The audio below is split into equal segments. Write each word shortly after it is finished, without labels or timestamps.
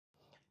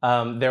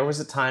There was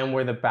a time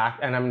where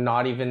and I'm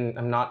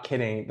not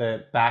kidding,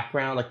 the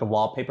background, like the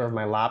wallpaper of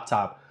my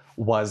laptop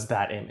was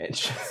that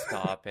image.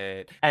 Stop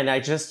it. And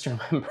I just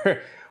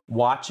remember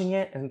watching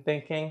it and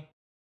thinking,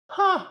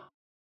 I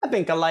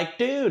think I like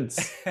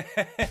dudes.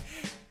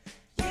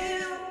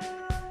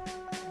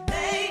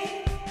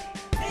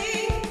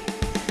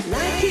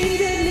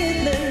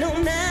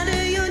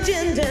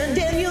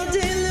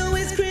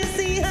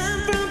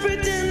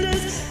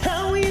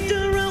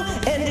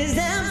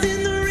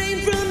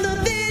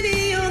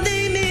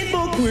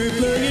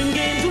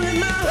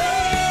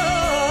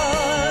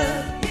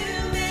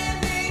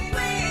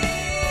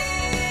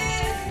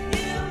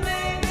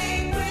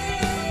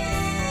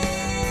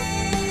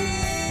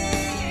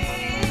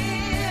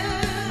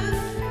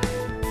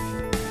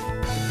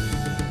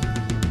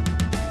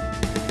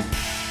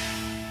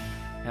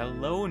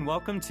 Hello and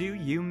welcome to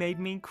You Made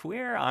Me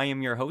Queer. I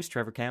am your host,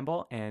 Trevor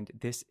Campbell, and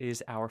this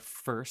is our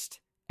first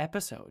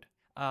episode.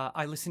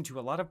 I listened to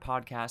a lot of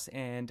podcasts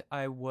and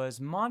I was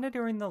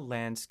monitoring the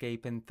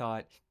landscape and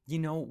thought, you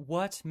know,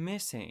 what's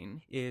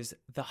missing is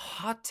the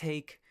hot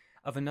take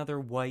of another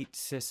white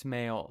cis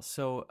male.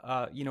 So,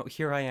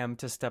 here I am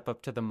to step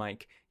up to the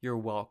mic. You're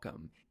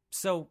welcome.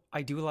 So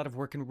I do a lot of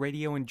work in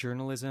radio and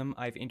journalism.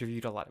 I've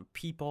interviewed a lot of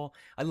people.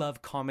 I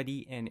love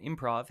comedy and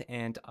improv,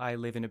 and I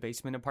live in a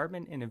basement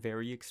apartment in a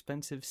very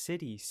expensive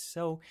city.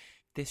 So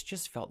this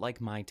just felt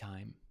like my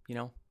time. You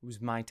know, it was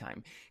my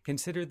time.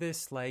 Consider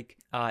this like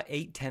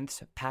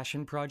 8/10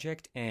 passion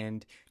project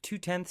and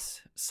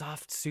 2/10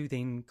 soft,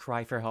 soothing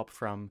cry for help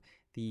from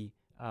the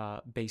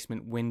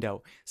basement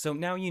window. So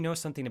now you know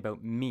something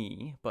about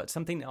me, but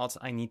something else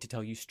I need to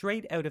tell you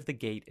straight out of the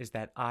gate is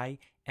that I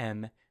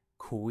am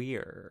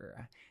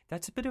queer.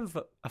 That's a bit of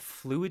a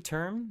fluid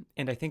term,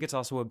 and I think it's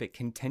also a bit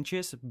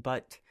contentious,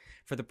 but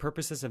for the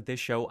purposes of this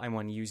show, I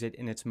want to use it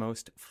in its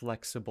most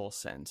flexible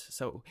sense.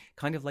 So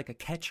kind of like a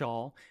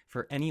catch-all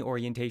for any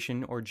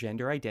orientation or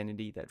gender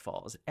identity that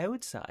falls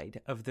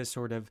outside of the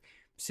sort of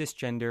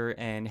cisgender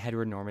and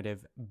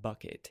heteronormative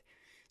bucket.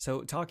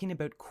 So talking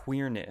about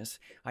queerness,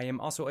 I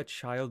am also a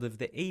child of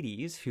the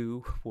 80s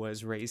who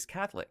was raised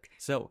Catholic.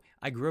 So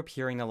I grew up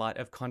hearing a lot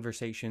of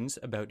conversations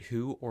about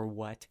who or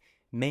what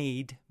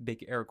made,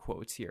 big air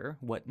quotes here,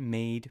 what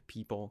made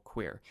people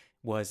queer.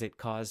 Was it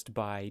caused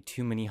by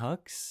too many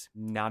hugs?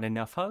 Not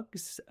enough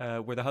hugs?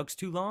 Were the hugs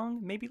too long?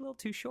 Maybe a little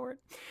too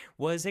short?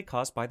 Was it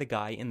caused by the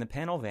guy in the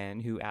panel van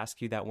who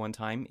asked you that one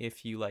time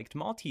if you liked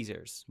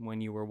Maltesers when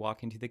you were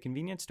walking to the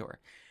convenience store?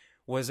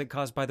 Was it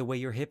caused by the way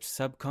your hips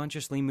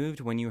subconsciously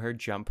moved when you heard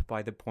Jump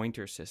by the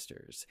Pointer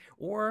Sisters?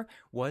 Or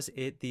was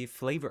it the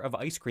flavor of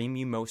ice cream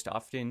you most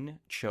often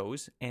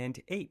chose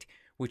and ate,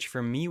 which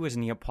for me was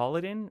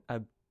Neapolitan,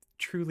 a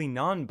truly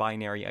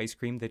non-binary ice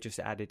cream that just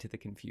added to the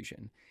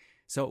confusion.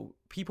 So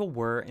people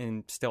were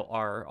and still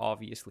are,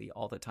 obviously,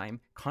 all the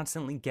time,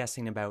 constantly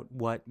guessing about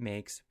what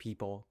makes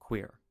people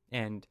queer.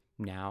 And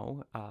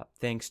now,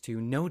 thanks to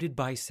noted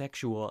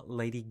bisexual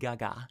Lady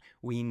Gaga,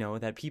 we know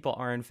that people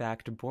are in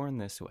fact born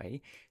this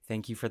way.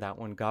 Thank you for that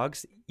one,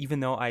 Gogs,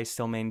 even though I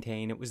still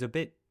maintain it was a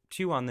bit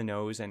too on the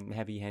nose and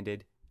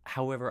heavy-handed.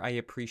 However, I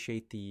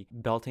appreciate the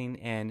belting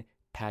and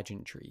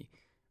pageantry.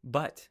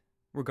 But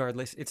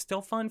regardless, it's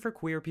still fun for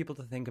queer people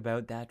to think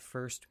about that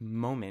first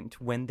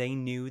moment when they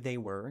knew they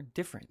were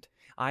different.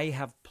 I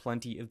have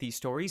plenty of these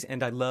stories,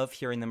 and I love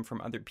hearing them from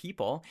other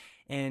people.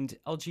 And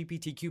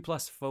LGBTQ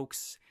plus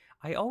folks,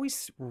 I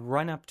always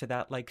run up to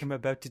that like I'm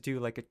about to do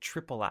like a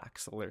triple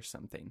axel or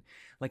something.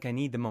 Like I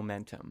need the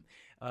momentum.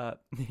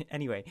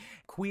 Anyway,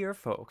 queer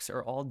folks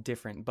are all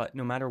different, but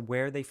no matter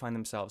where they find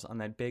themselves on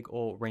that big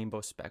old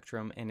rainbow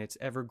spectrum and its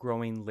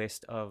ever-growing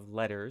list of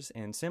letters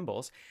and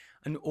symbols,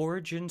 an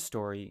origin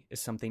story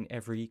is something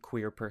every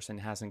queer person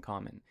has in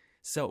common.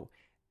 So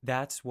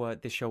that's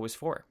what this show is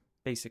for.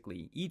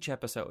 Basically, each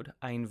episode,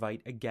 I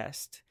invite a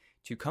guest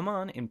to come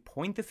on and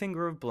point the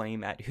finger of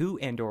blame at who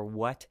and or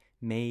what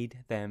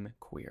made them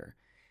queer.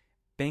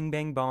 Bang,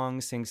 bang,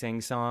 bong, sing, sing,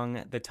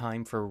 song, the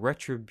time for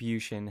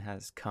retribution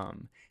has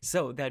come.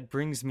 So that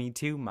brings me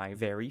to my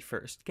very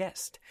first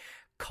guest,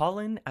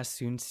 Colin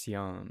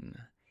Asuncion.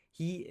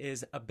 He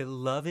is a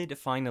beloved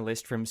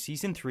finalist from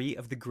Season 3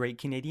 of The Great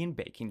Canadian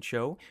Baking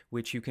Show,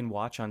 which you can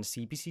watch on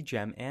CBC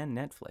Gem and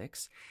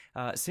Netflix.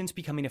 Since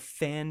becoming a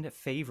fan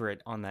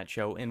favorite on that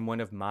show and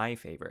one of my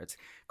favorites,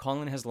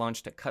 Colin has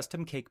launched a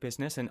custom cake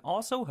business and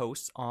also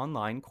hosts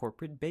online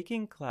corporate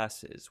baking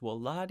classes. Well,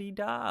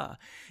 la-di-da.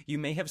 You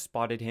may have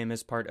spotted him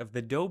as part of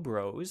the Dough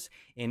Bros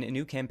in a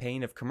new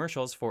campaign of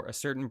commercials for a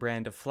certain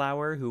brand of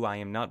flour, who I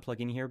am not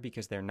plugging here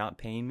because they're not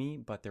paying me,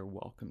 but they're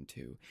welcome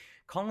to.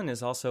 Colin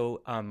is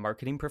also a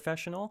marketing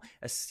professional,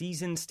 a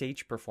seasoned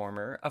stage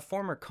performer, a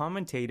former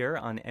commentator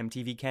on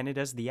MTV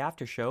Canada's The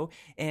After Show,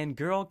 and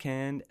girl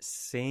can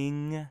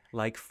sing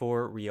like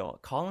for real.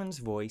 Colin's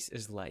voice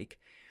is like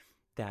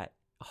that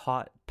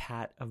hot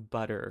pat of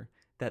butter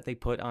that they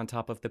put on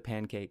top of the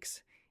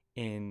pancakes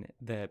in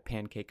the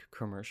pancake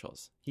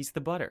commercials. He's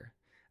the butter,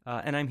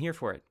 and I'm here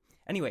for it.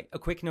 Anyway, a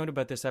quick note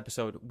about this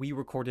episode. We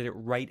recorded it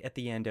right at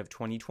the end of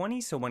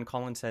 2020, so when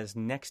Colin says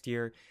next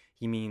year,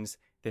 he means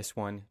This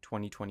one,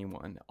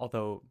 2021.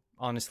 Although,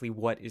 honestly,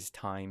 what is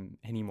time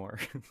anymore?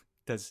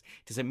 Does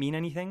it mean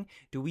anything?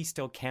 Do we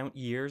still count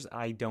years?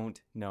 I don't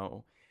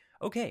know.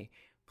 Okay,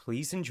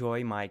 please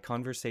enjoy my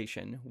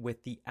conversation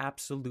with the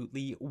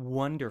absolutely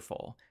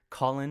wonderful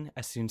Colin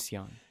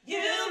Asuncion. You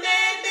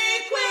made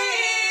me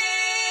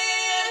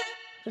queer.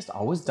 Just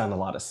always done a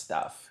lot of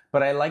stuff.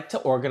 But I like to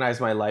organize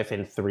my life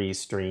in 3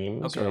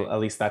 streams, Okay. or at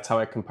least that's how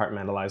I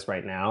compartmentalize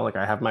right now. Like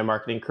I have my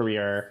marketing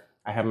career,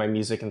 I have my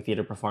music and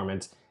theater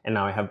performance, and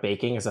now I have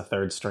baking as a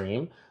 3rd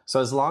stream. So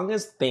as long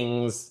as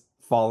things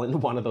fall into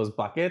one of those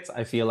buckets,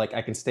 I feel like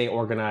I can stay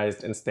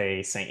organized and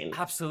stay sane.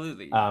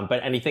 Absolutely.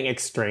 But anything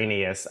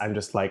extraneous, I'm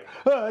just like,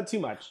 too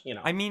much, you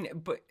know. I mean,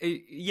 but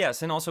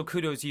yes, and also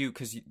kudos you,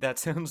 because that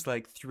sounds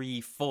like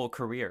 3 full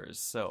careers.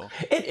 So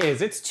It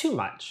is. It's too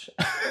much.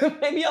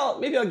 maybe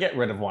I'll get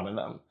rid of one of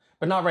them,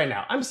 but not right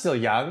now. I'm still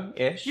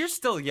young-ish. you're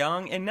still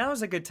young, and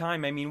now's a good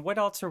time. I mean, what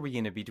else are we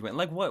going to be doing?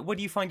 Like, what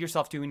do you find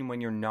yourself doing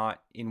when you're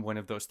not in one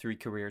of those 3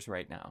 careers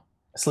right now?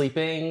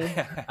 Sleeping.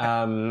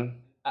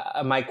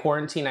 My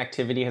quarantine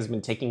activity has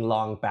been taking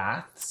long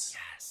baths,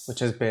 Yes. which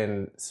has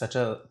been such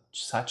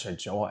a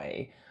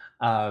joy.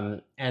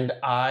 And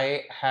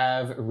I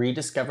have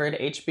rediscovered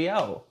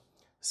HBO.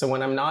 So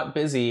when I'm not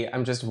busy,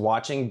 I'm just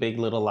watching Big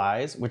Little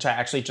Lies, which I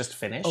actually just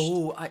finished.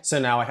 So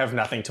now I have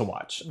nothing to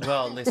watch.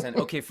 Well, listen.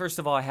 Okay, first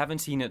of all, I haven't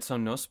seen it, so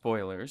no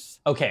spoilers.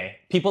 Okay,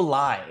 people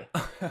lie.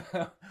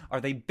 Are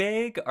they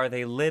big? Are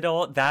they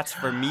little? That's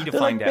for me to They're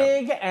find like out.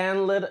 big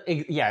and little.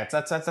 Yeah,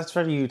 that's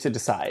for you to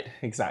decide.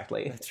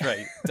 Exactly. That's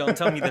right. Don't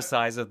tell me the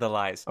size of the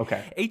lies.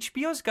 Okay.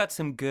 HBO's got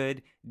some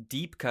good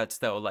deep cuts,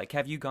 though. Like,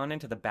 have you gone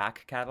into the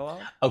back catalog?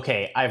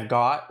 Okay,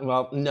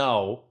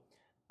 no.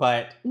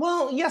 But,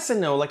 yes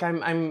and no. Like,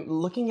 I'm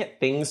looking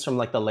at things from,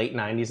 like, the late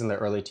 90s and the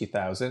early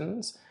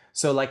 2000s.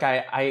 So, like,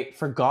 I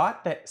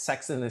forgot that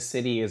Sex and the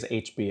City is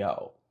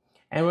HBO.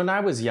 And when I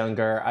was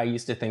younger, I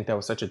used to think that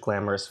was such a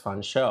glamorous,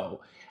 fun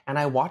show. And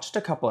I watched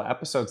a couple of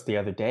episodes the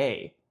other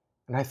day,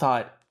 and I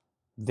thought,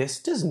 this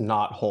does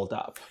not hold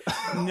up.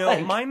 No,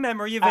 Like, my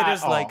memory of it at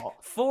is like all.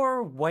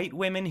 4 white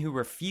women who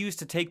refuse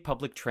to take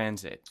public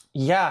transit.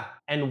 Yeah,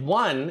 and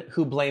one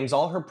who blames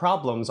all her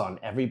problems on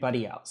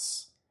everybody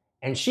else.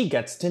 And she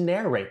gets to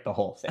narrate the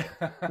whole thing.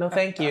 No,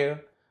 thank you.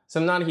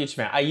 So I'm not a huge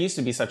fan. I used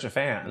to be such a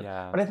fan.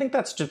 Yeah. But I think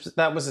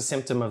that was a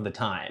symptom of the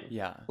time.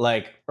 Yeah.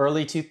 Like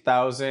early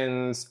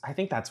 2000s, I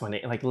think that's when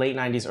like late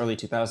 90s, early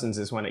 2000s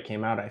is when it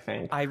came out, I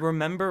think. I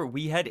remember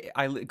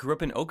I grew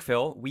up in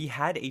Oakville. We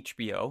had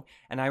HBO,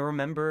 and I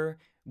remember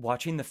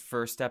watching the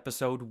first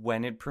episode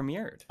when it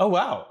premiered. Oh,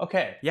 wow.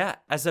 Okay. Yeah,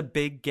 as a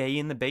big gay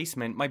in the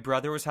basement, my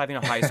brother was having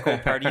a high school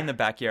party in the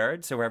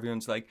backyard, so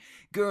everyone's like,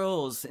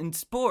 girls and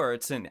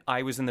sports, and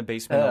I was in the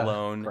basement Ugh,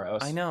 alone.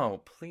 gross. I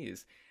know,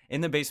 please.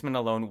 In the basement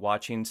alone,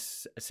 watching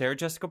Sarah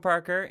Jessica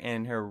Parker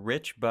and her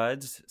rich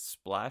buds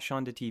splash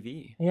onto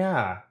TV.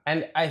 Yeah.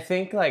 And I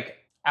think like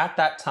at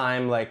that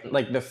time, like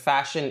the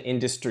fashion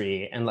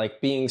industry and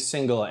like being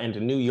single and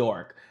New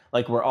York,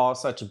 like were all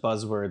such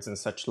buzzwords and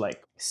such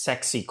like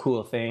sexy,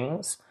 cool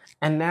things.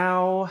 And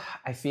now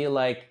I feel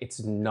like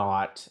it's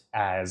not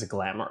as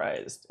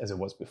glamorized as it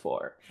was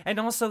before. And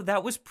also,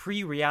 that was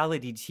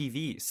pre-reality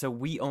TV, so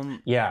we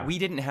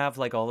didn't have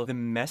like all of the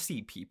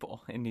messy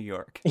people in New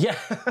York. Yeah,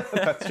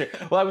 that's true.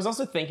 Well, I was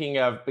also thinking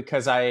of,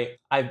 because I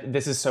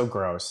this is so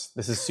gross.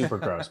 This is super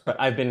gross. But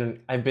I've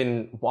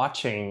been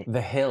watching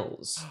The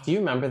Hills. Do you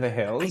remember The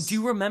Hills? I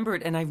do remember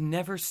it, and I've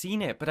never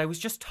seen it, but I was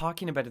just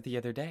talking about it the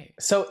other day.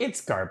 So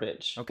it's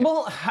garbage. Okay.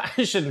 Well,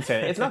 I shouldn't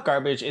say it. It's not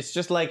garbage. It's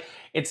just like,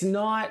 it's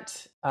not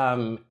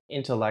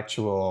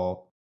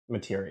intellectual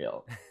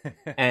material.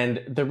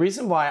 And the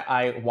reason why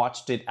I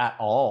watched it at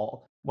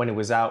all when it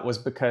was out was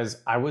because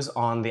I was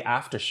on the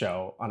after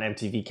show on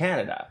MTV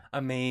Canada.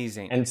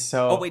 Amazing. And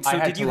so oh wait, so I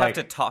had did you have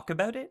to talk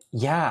about it?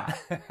 Yeah.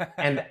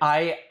 And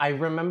I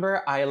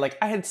remember I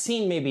had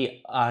seen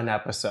maybe an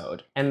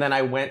episode, and then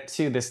I went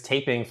to this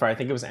taping for, I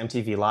think it was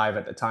MTV Live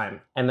at the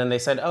time. And then they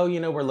said, oh,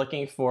 we're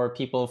looking for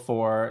people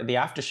for the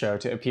after show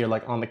to appear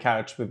like on the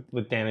couch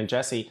with Dan and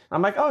Jesse.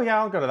 I'm like, oh yeah,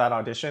 I'll go to that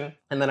audition.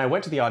 And then I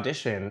went to the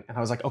audition and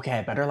I was like, okay,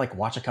 I better like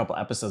watch a couple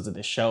episodes of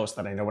this show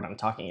so that I know what I'm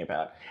talking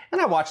about.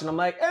 And I watched and I'm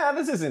like,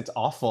 this isn't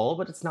awful,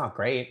 but it's not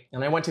great.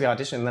 And I went to the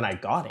audition and then I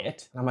got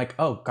it. And I'm like,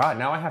 oh God,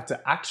 now I have to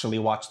actually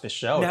watch the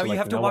show. Now to, like, you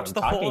have to know what watch I'm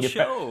the whole talking about.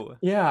 show.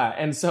 Yeah.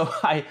 And so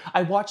I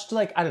watched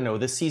like, I don't know,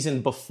 the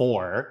season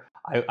before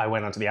I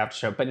went onto the after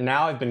show, but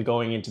now I've been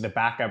going into the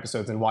back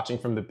episodes and watching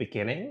from the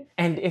beginning.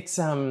 And it's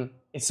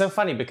so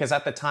funny because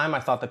at the time I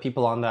thought the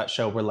people on that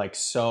show were like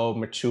so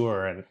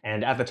mature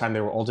and at the time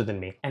they were older than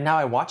me. And now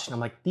I watch and I'm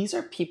like, these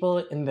are people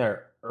in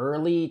their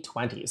early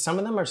 20s. Some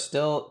of them are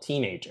still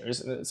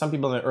teenagers. Some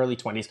people in their early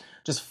 20s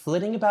just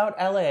flitting about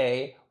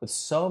LA with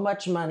so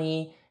much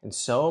money and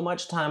so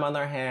much time on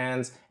their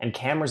hands and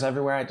cameras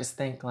everywhere. I just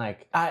think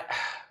like,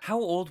 How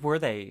old were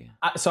they?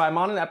 so I'm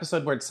on an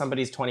episode where it's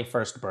somebody's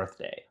 21st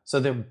birthday.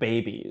 So they're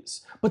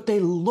babies, but they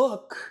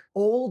look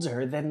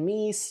older than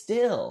me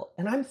still.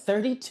 And I'm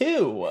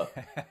 32.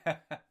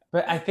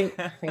 But I think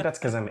that's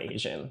because I'm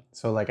Asian.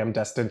 So like I'm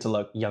destined to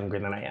look younger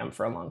than I am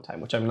for a long time,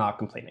 which I'm not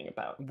complaining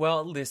about.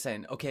 Well,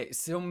 listen, okay,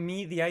 so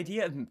the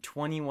idea of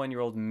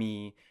 21-year-old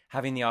me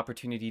having the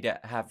opportunity to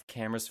have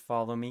cameras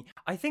follow me,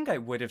 I think I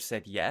would have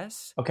said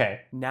yes.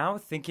 Okay. Now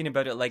thinking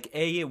about it, like,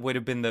 A, it would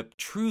have been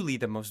truly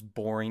the most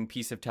boring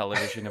piece of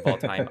television of all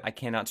time. I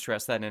cannot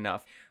stress that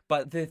enough.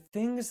 But the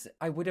things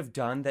I would have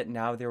done that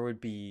now there would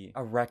be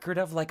a record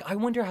of, like, I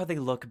wonder how they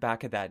look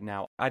back at that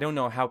now. I don't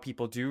know how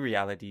people do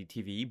reality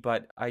TV,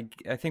 but I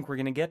think we're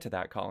going to get to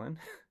that, Colin.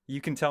 You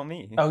can tell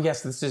me. Oh,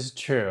 yes, this is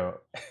true.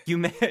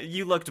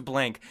 You looked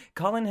blank.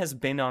 Colin has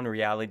been on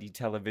reality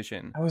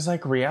television. I was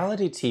like,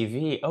 reality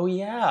TV? Oh,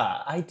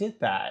 yeah, I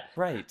did that.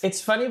 Right. It's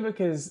funny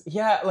because,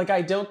 yeah, like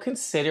I don't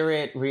consider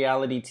it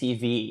reality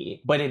TV,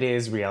 but it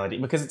is reality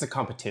because it's a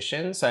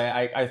competition. So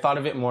I thought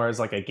of it more as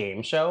like a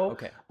game show.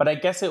 Okay. But I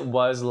guess it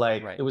was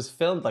like, Right. it was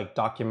filmed like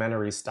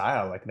documentary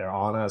style. Like they're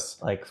on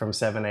us like from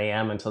 7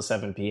 a.m. until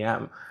 7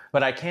 p.m.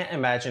 But I can't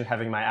imagine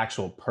having my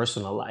actual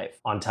personal life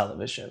on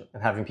television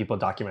and having people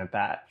document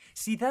that.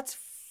 See, that's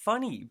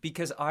funny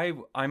because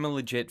I'm a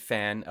legit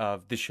fan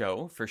of the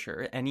show for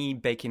sure. Any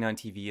baking on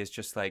TV is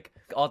just like,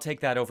 I'll take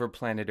that over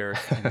planet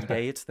Earth any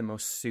day. It's the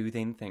most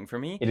soothing thing for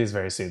me. It is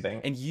very soothing.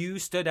 And you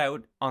stood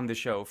out on the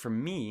show for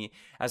me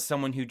as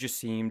someone who just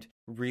seemed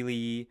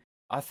really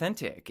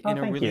authentic in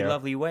a thank really you.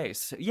 lovely way.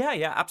 So,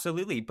 yeah,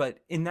 absolutely. But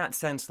in that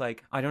sense,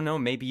 like, I don't know,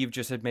 maybe you've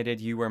just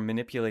admitted you were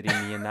manipulating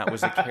me and that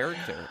was a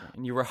character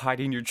and you were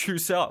hiding your true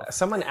self.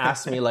 Someone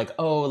asked me like,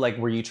 oh, like,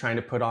 were you trying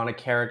to put on a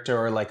character?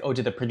 Or like, oh,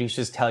 did the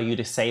producers tell you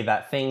to say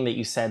that thing that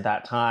you said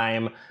that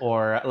time?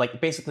 Or like,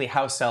 basically,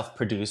 how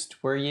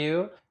self-produced were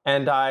you?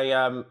 And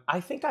I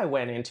think I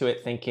went into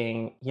it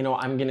thinking, you know,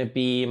 I'm going to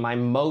be my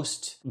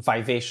most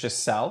vivacious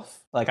self.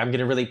 Like, I'm going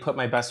to really put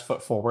my best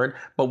foot forward.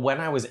 But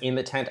when I was in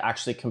the tent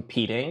actually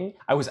competing,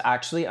 I was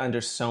actually under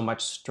so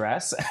much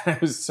stress. I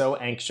was so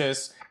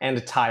anxious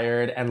and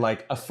tired and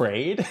like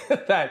afraid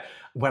that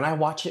when I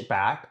watch it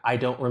back, I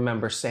don't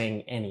remember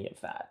saying any of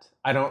that.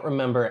 I don't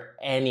remember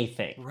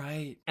anything.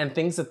 Right. And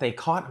things that they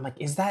caught, I'm like,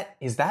 is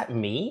that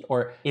me?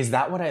 Or is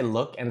that what I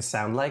look and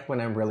sound like when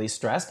I'm really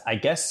stressed? I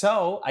guess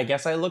so. I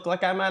guess I look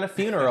like I'm at a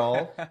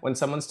funeral when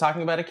someone's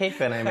talking about a cake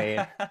that I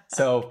made.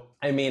 So,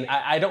 I mean,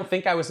 I don't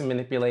think I was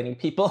manipulating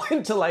people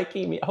into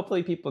liking me.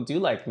 Hopefully people do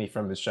like me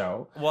from the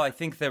show. Well, I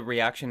think the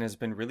reaction has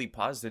been really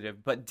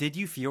positive, but did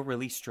you feel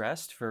really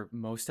stressed for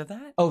most of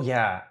that? Oh,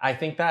 yeah. I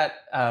think that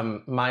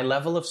my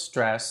level of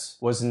stress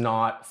was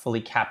not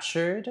fully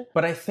captured,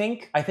 but I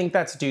think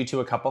that's due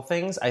to a couple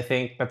things. I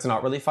think that's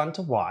not really fun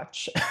to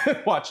watch,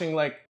 watching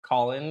like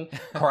Colin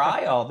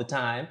cry all the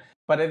time.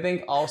 But I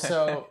think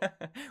also...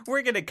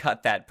 We're going to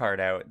cut that part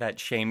out, that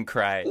shame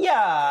cry.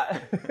 Yeah,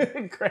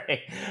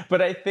 great.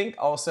 But I think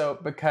also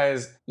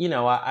because, you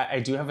know,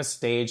 I do have a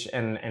stage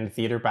and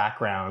theater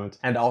background.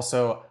 And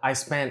also I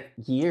spent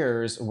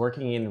years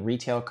working in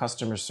retail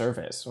customer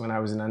service when I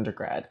was an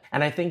undergrad.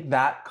 And I think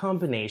that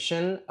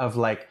combination of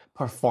like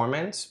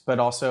performance, but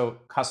also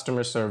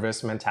customer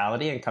service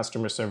mentality and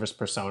customer service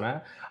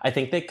persona, I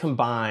think they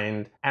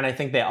combined, and I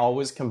think they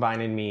always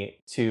combine in me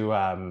to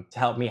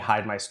help me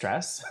hide my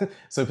stress,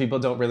 so people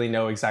don't really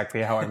know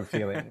exactly how I'm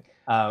feeling.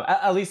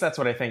 At least that's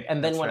what I think.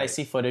 And then when I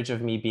see footage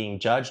of me being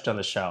judged on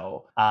the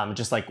show,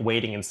 just like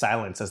waiting in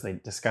silence as they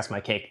discuss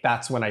my cake,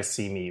 that's when I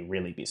see me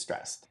really be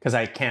stressed. Because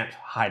I can't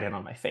hide it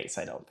on my face,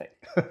 I don't think.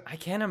 I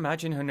can't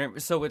imagine her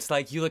nervous. So it's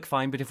like, you look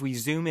fine, but if we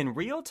zoom in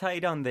real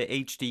tight on the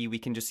HD, we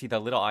can just see the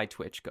little eye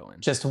twitch going.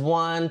 Just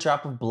one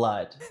drop of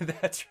blood.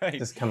 That's right.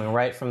 Just coming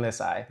right from this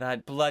eye.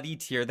 That bloody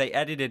tear, they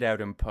edited out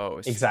in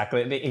post.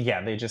 Exactly.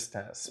 They just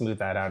smooth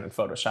that out in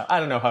Photoshop. I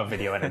don't know how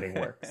video editing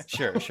works.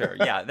 Sure.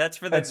 Yeah, that's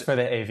for the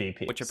AV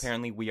piece. which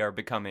apparently we are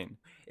becoming.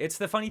 It's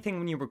the funny thing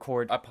when you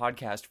record a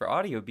podcast for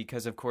audio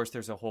because, of course,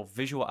 there's a whole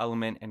visual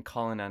element, and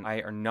Colin and I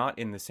are not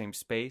in the same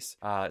space.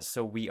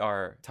 So we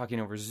are talking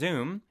over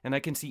Zoom, and I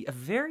can see a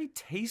very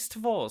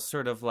tasteful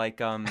sort of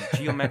like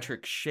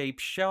geometric shape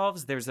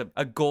shelves. There's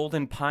a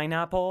golden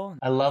pineapple.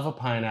 I love a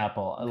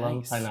pineapple. I love a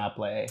Nice.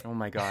 pineapple. Oh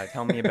my God,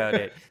 tell me about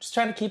it. Just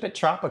trying to keep it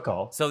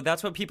tropical. So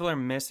that's what people are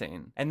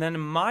missing. And then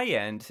on my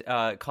end,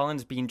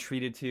 Colin's being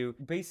treated to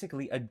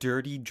basically a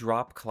dirty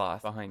drop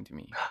cloth behind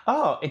me.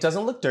 Oh, it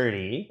doesn't look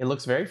dirty. It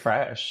looks very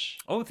fresh.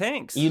 Oh,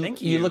 thanks. You,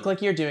 Thank you. You look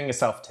like you're doing a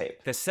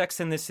self-tape. The Sex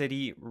and the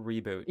City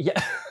reboot.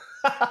 Yeah.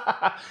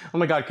 Oh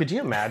my God, could you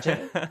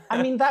imagine?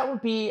 I mean, that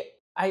would be...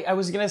 I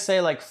was going to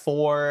say like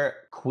 4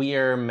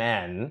 queer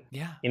men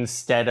Yeah.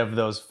 instead of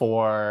those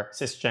 4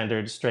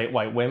 cisgendered straight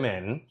white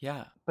women.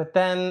 Yeah. But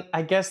then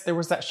I guess there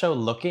was that show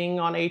Looking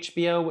on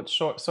HBO, which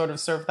sort of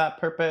served that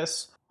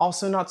purpose.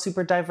 also not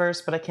super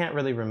diverse, but I can't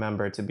really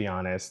remember, to be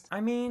honest.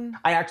 I mean,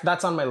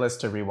 That's on my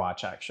list to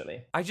rewatch,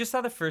 actually. I just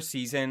saw the first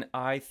season.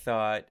 I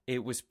thought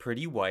it was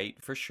pretty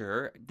white for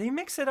sure. They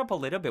mix it up a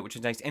little bit, which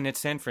is nice. And it's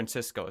San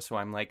Francisco. So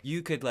I'm like,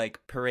 you could like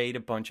parade a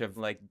bunch of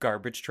like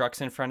garbage trucks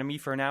in front of me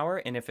for an hour.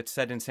 And if it's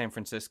set in San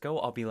Francisco,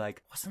 I'll be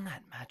like, wasn't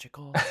that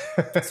magical?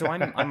 So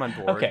I'm on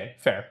board. Okay,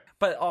 fair.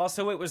 But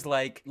also it was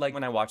like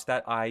when I watched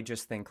that, I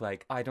just think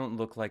like, I don't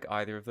look like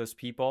either of those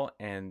people.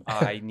 And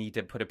I need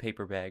to put a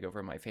paper bag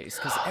over my face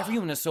because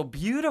everyone is so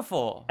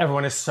beautiful.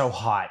 Everyone is so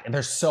hot.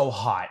 They're so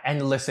hot.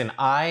 And listen,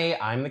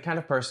 I'm the kind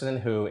of person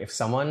who,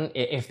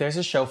 if there's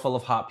a show full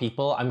of hot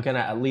people, I'm going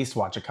to at least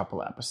watch a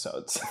couple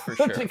episodes. For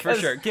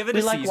sure. Give it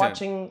a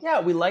season.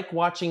 We like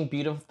watching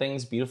beautiful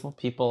things, beautiful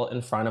people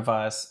in front of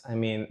us. I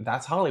mean,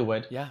 that's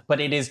Hollywood. Yeah.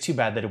 But it is too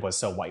bad that it was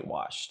so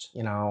whitewashed,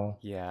 you know?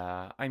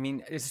 Yeah. I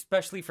mean,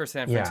 especially for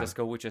San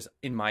Francisco, which is,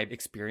 in my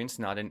experience,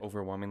 not an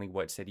overwhelmingly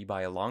white city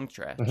by a long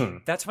stretch. Mm-hmm.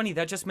 That's funny.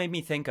 That just made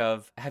me think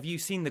of, have you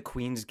seen The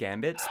Queen's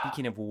Gambit?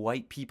 Speaking of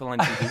white people on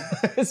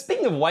TV.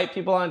 Speaking of white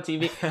people on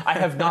TV, I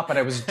have not, but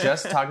I was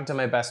just talking to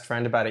my best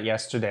friend about it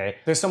yesterday.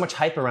 There's so much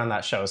hype around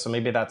that show, so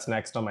maybe that's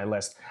next on my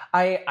list.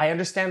 I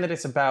understand that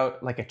it's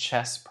about like a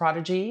chess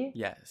prodigy.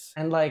 Yes.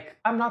 And like,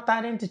 I'm not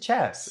that into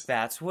chess.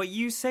 That's what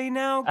you say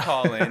now,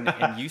 Colin.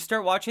 And you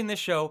start watching the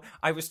show.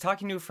 I was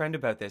talking to a friend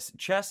about this.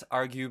 Chess,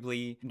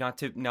 arguably, not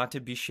to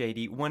be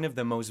shady, one of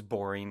the most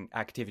boring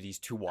activities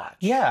to watch.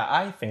 Yeah,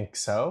 I think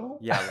so.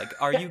 Yeah, like,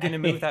 are you going to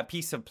move that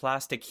piece of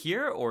plastic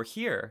here or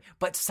here?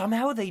 But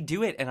somehow they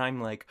do it, and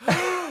I'm like,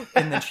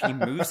 and then she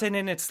moves it,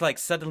 and it's like,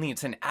 suddenly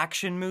it's an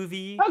action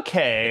movie.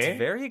 Okay. It's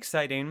very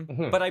exciting.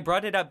 Mm-hmm. But I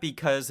brought it up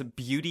because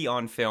Beauty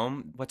on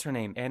Film, what's her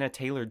name? Anna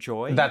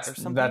Taylor-Joy or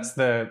something? That's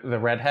the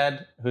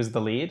redhead who's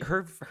the lead?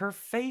 Her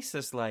face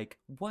is like,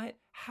 what?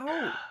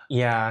 How?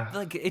 Yeah.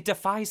 Like, it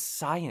defies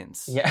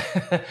science. Yeah.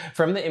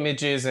 From the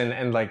images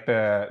and like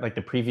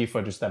the preview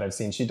footage that I've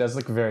seen, she does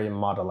look very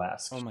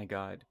model-esque. Oh my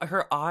God.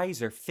 Her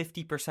eyes are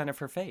 50% of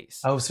her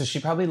face. Oh, so she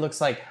probably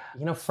looks like,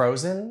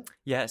 Frozen?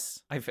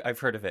 Yes. I've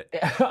heard of it.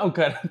 Oh,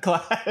 good. I'm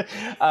glad.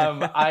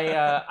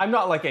 I'm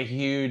not like a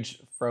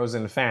huge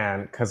Frozen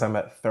fan because I'm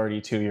a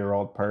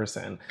 32-year-old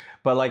person,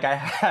 but like I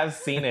have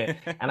seen it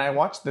and I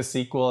watched the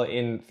sequel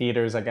in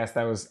theaters. I guess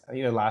that was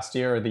either last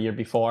year or the year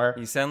before.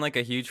 You sound like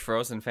a huge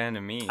Frozen fan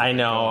to me. I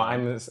know,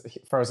 I'm a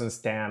Frozen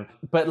stan,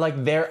 but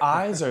like their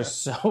eyes are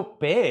so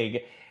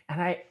big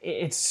and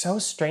it's so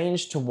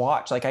strange to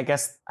watch. Like,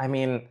 I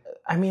mean,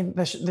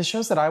 the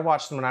shows that I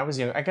watched when I was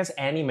young, I guess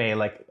anime,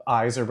 like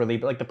eyes are really,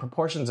 like the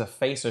proportions of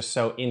face are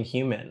so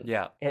inhuman.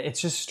 Yeah. It's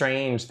just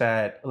strange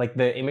that like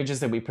the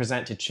images that we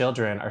present to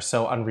children are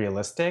so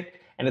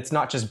unrealistic, and it's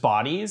not just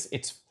bodies,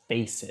 it's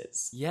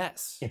faces.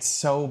 Yes. It's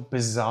so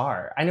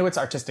bizarre. I know it's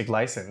artistic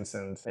license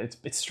and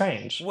it's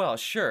strange. Well,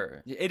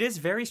 sure. It is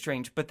very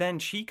strange, but then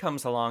she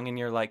comes along and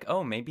you're like,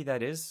 oh, maybe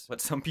that is what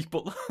some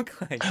people look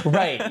like.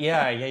 Right.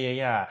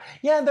 Yeah.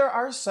 Yeah, there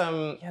are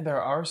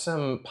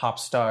some pop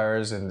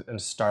stars and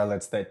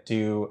starlets that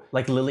do,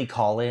 like Lily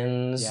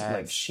Collins. Yes.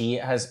 Like she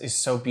is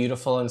so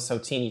beautiful and so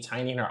teeny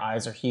tiny and her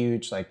eyes are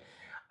huge. Like,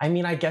 I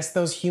mean, I guess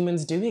those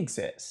humans do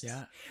exist.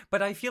 Yeah.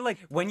 But I feel like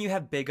when you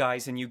have big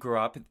eyes and you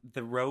grow up,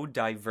 the road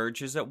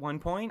diverges at one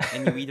point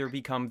and you either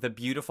become the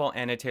beautiful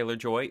Anna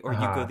Taylor-Joy or you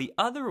go the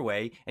other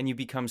way and you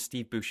become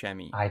Steve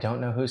Buscemi. I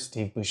don't know who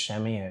Steve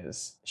Buscemi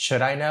is.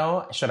 Should I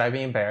know? Should I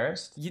be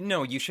embarrassed?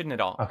 No, you shouldn't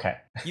at all. Okay.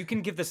 You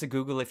can give this a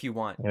Google if you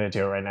want. I'm going to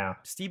do it right now.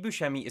 Steve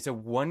Buscemi is a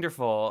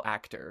wonderful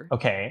actor.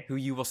 Okay. Who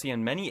you will see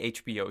on many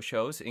HBO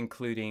shows,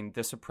 including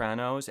The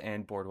Sopranos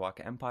and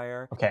Boardwalk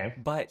Empire. Okay.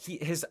 But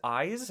his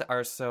eyes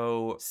are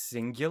so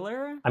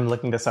singular. I'm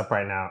looking this up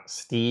right now.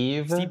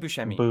 Steve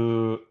Buscemi.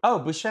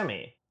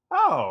 Buscemi.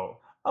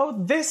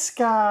 Oh, this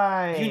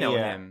guy. You know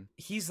him.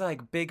 He's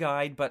like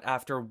big-eyed, but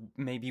after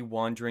maybe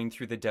wandering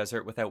through the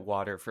desert without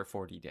water for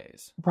 40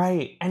 days.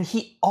 Right. And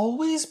he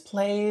always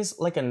plays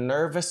like a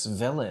nervous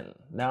villain,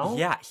 no?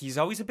 Yeah, he's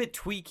always a bit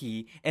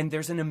tweaky. And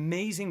there's an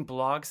amazing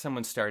blog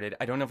someone started.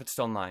 I don't know if it's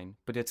still online,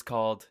 but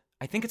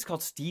I think it's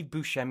called Steve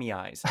Buscemi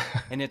Eyes.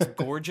 And it's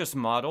gorgeous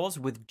models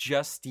with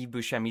just Steve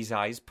Buscemi's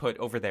eyes put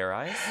over their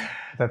eyes.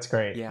 That's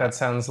great. Yeah. That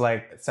sounds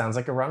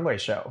like a runway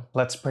show.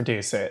 Let's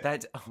produce it.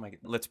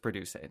 Let's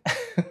produce it.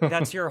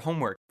 That's your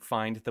homework.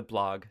 Find the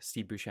blog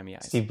Steve Buscemi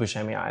Eyes. Steve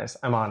Buscemi Eyes.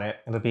 I'm on it.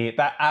 It'll be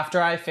that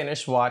after I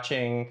finish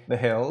watching The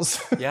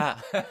Hills. Yeah.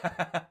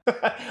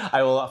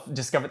 I will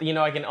discover that,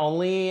 I can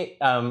only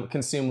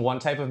consume one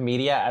type of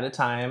media at a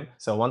time.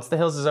 So once The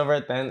Hills is over,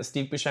 then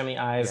Steve Buscemi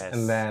Eyes,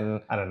 and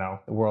then, I don't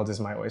know, the world is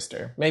my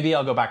oyster. Maybe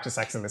I'll go back to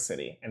Sex and the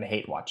City and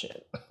hate watch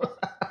it.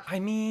 I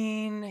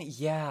mean,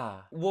 yeah.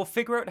 We'll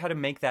figure out how to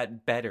make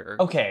that better.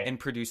 Okay. And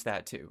produce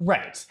that too.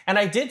 Right. And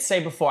I did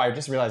say before, I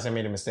just realized I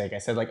made a mistake. I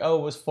said it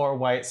was 4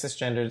 white,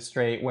 cisgendered,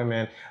 straight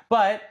women.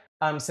 But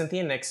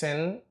Cynthia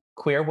Nixon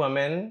queer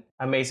woman,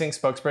 amazing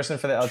spokesperson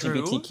for the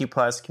True. LGBTQ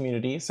plus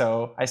community.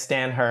 So I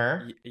stan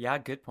her. Yeah,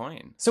 good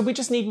point. So we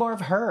just need more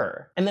of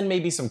her. And then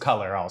maybe some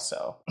color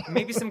also.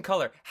 Maybe some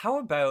color. How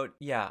about,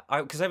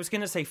 because I was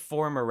going to say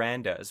Four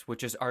Mirandas,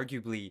 which is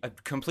arguably a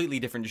completely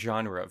different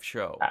genre of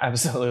show.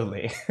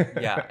 Absolutely.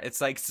 Yeah, it's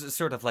like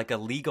sort of like a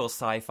legal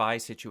sci-fi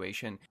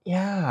situation.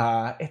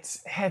 Yeah,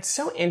 it's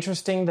so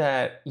interesting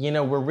that,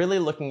 we're really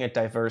looking at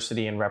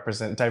diversity and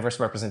diverse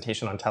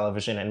representation on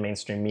television and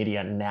mainstream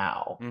media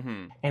now.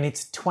 Mm-hmm. And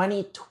it's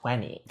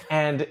 2020.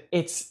 And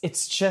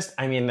it's just,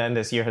 and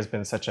this year has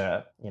been such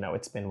a,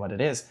 it's been what it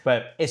is.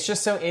 But it's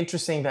just so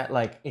interesting that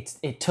like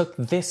it took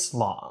this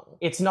long.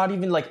 It's not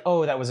even like,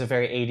 oh, that was a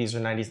very 80s or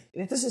 90s.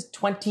 This is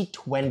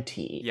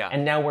 2020. Yeah.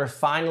 And now we're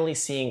finally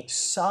seeing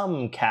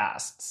some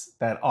casts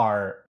that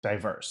are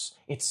diverse.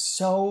 It's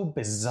so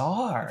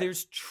bizarre.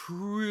 There's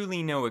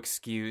truly no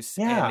excuse.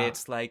 Yeah. And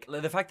it's like,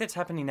 the fact that's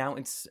happening now,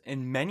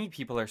 and many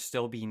people are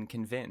still being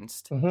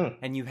convinced. Mm-hmm.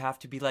 And you have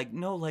to be like,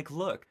 no, like,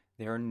 look,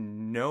 there are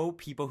no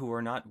people who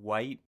are not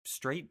white,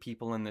 straight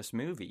people in this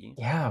movie.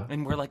 Yeah.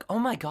 And we're like, oh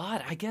my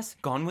God, I guess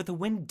Gone with the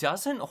Wind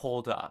doesn't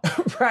hold up.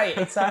 Right,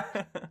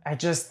 exactly. I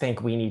just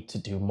think we need to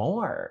do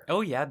more.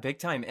 Oh yeah, big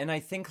time. And I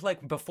think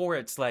like before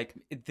it's like,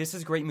 this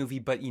is a great movie,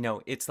 but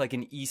it's like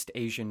an East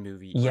Asian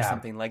movie or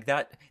something like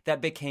that. That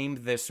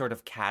became this sort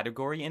of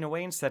category in a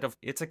way instead of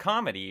it's a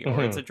comedy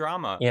or it's a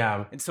drama.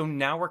 Yeah. And so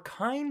now we're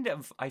kind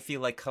of, I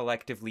feel like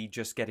collectively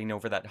just getting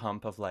over that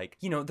hump of like,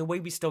 the way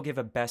we still give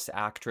a Best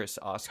Actress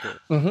Oscar.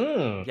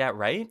 Mm-hmm. Yeah,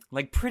 right?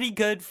 Like pretty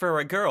good for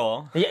a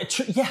girl. Yeah,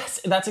 yes,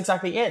 that's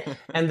exactly it.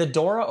 And the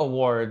Dora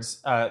Awards,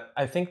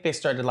 I think they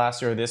started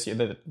last year or this year,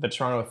 the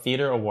Toronto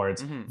Theatre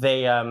Awards,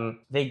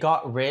 they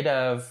got rid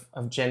of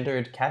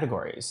gendered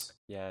categories.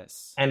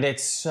 Yes. And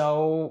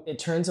it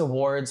turns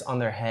awards on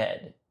their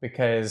head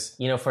because,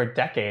 for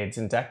decades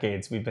and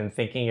decades, we've been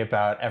thinking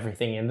about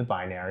everything in the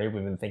binary.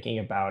 We've been thinking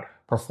about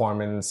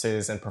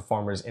performances and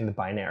performers in the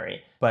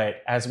binary.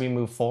 But as we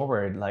move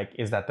forward, like,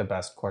 is that the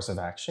best course of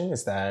action?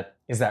 Is that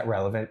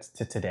relevant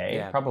to today?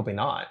 Yeah. Probably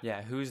not.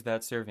 Yeah, who's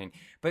that serving?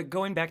 But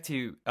going back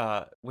to,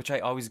 which I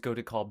always go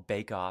to call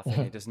Bake Off,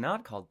 and it is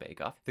not called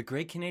Bake Off, the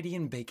Great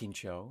Canadian Baking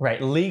Show.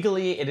 Right.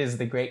 Legally, it is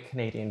the Great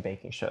Canadian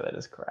Baking Show. That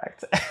is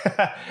correct.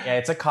 Yeah,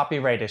 it's a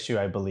copyright issue,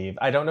 I believe.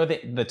 I don't know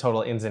the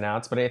total ins and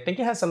outs, but I think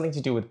it has something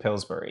to do with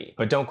Pillsbury.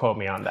 But don't quote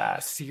me on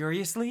that.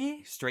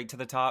 Seriously? Straight to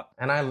the top?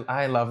 And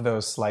I love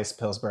those sliced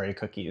Pillsbury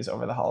cookies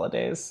over the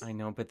holidays. I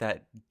know, but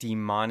that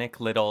demonic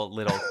little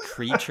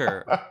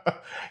creature.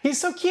 He's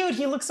so cute.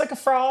 He looks like a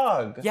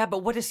frog. Yeah,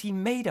 but what is he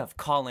made of,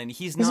 Colin?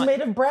 He's He's not...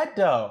 made of bread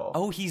dough.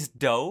 Oh, he's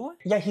dough?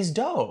 Yeah, he's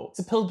dough. It's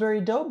a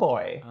Pillsbury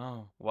Doughboy.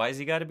 Oh, why's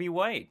he got to be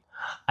white?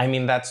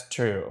 That's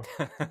true.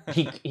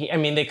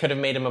 They could have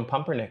made him a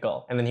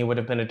pumpernickel, and then he would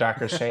have been a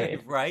darker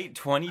shade. Right?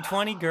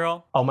 2020,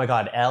 girl. Oh my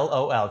God,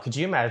 LOL. Could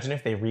you imagine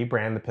if they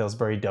rebrand the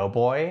Pillsbury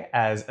Doughboy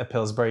as a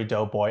Pillsbury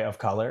Doughboy of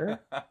color?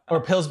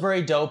 Or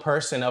Pillsbury Dough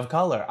person of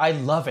color? I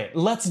love it.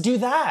 Let's do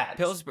that.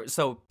 Pillsbury,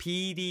 so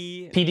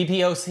PD...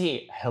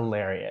 PDPOC.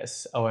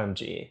 Hilarious.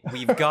 OMG.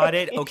 We've got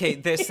it. Okay,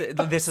 this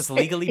is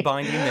legally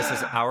binding. This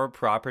is our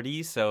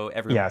property, so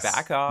everyone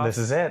back off. This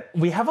is it.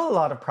 We have a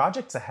lot of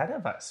projects ahead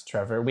of us,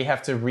 Trevor. We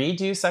have to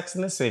redo Sex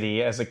and the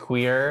City as a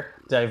queer,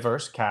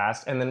 diverse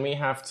cast, and then we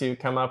have to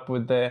come up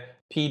with the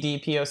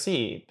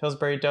PDPOC,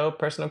 Pillsbury Dough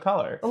Person of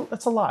Color. Oh,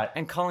 that's a lot.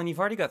 And Colin, you've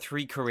already got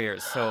 3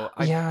 careers, so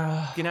I'm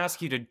going to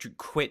ask you to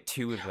quit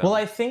 2 of them. Well,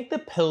 I think the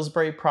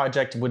Pillsbury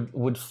project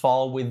would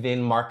fall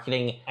within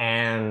marketing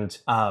and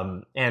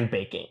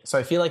baking. So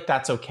I feel like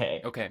that's okay.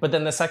 Okay. But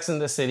then the Sex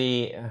and the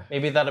City,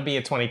 maybe that'll be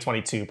a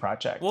 2022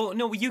 project. Well,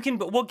 no,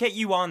 we'll get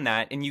you on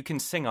that and you can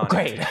sing on it.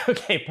 Great.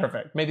 Okay,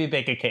 perfect. Maybe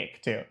bake a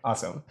cake too.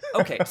 Awesome.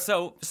 Okay,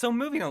 so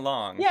moving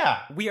along. Yeah.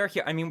 We are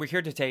here. We're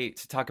here to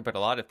talk about a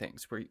lot of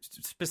things. We're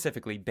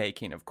specifically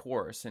baking, of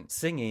course, and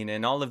singing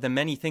and all of the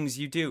many things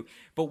you do.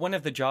 But one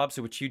of the jobs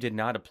which you did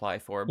not apply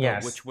for,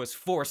 but which was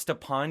forced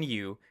upon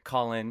you,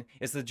 Colin,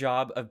 is the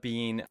job of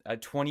being a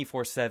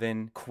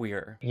 24/7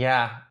 queer.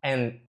 Yeah,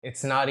 and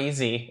it's not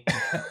easy.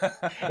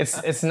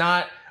 It's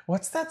not.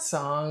 What's that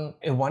song?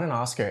 It won an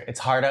Oscar. It's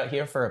Hard Out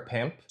Here for a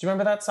Pimp. Do you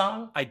remember that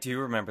song? I do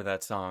remember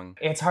that song.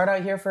 It's hard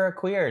out here for a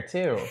queer,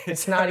 too.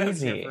 It's not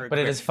easy, but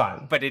it is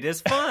fun. But it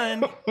is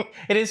fun.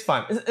 It is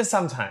fun.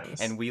 Sometimes.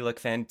 And we look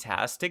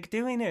fantastic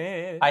doing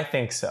it. I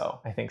think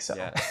so.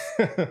 Yeah.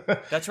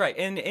 That's right.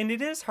 And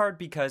it is hard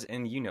because,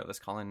 and you know this,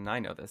 Colin, and I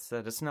know this,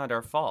 that it's not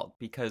our fault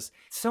because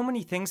so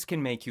many things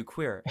can make you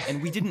queer.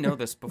 And we didn't know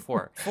this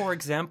before. For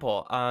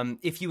example,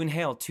 if you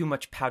inhale too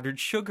much powdered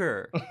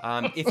sugar,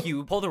 if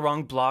you pull the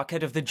wrong block block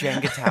out of the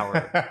Jenga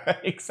tower.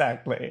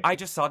 Exactly. I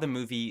just saw the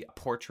movie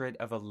Portrait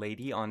of a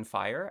Lady on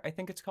Fire, I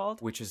think it's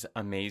called, which is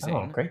amazing.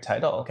 Oh, great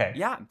title. Okay.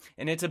 Yeah,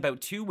 and it's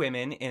about two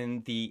women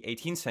in the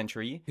 18th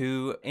century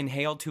who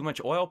inhaled too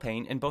much oil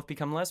paint and both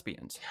become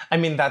lesbians. I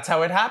mean, that's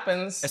how it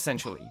happens.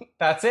 Essentially.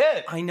 That's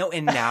it. I know,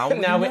 and now we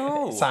Now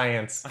know.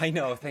 Science. I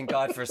know, thank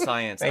God for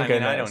science. Thank I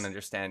mean, I goodness. don't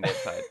understand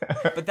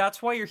it, but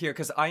that's why you're here,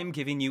 because I am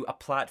giving you a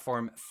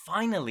platform,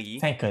 finally.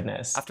 Thank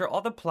goodness. After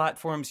all the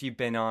platforms you've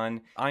been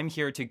on, I'm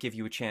here to give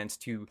you a chance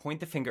to point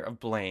the finger of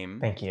blame.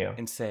 Thank you.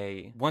 And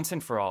say, once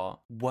and for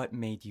all, what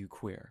made you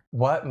queer?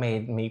 What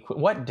made me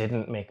what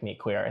didn't make me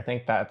queer? I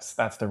think that's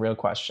the real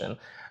question.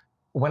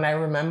 When I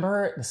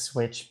remember the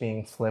switch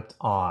being flipped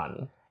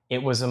on,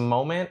 it was a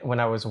moment when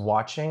I was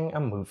watching a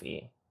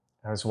movie.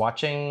 I was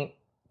watching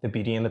The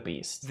Beauty and the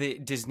Beast. The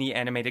Disney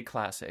animated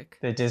classic.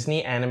 The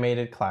Disney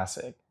animated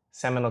classic,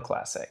 seminal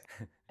classic.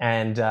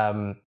 And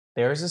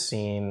there's a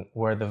scene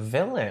where the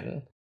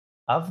villain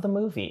of the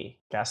movie,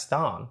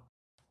 Gaston,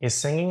 is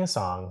singing a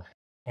song,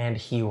 and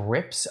he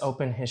rips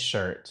open his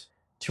shirt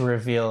to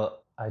reveal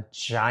a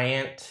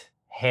giant,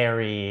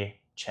 hairy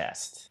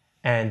chest.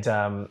 And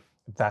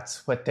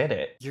that's what did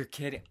it. You're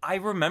kidding. I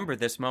remember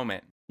this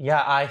moment.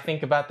 Yeah, I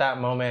think about that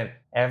moment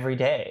every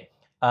day.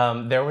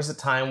 There was a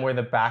time where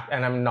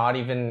and I'm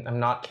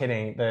not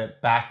kidding, the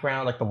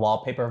background, like the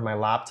wallpaper of my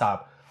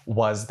laptop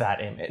was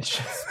that image.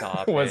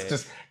 Stop was it.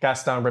 just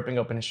Gaston ripping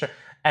open his shirt.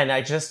 And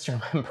I just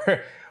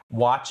remember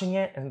watching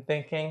it and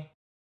thinking,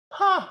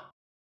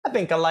 I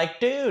think I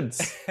like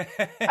dudes.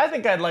 I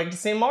think I'd like to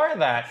see more of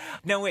that.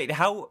 No, wait,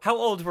 how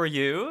old were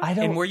you? I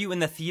don't- And were you in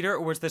the theater,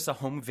 or was this a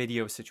home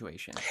video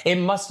situation? It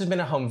must have been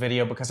a home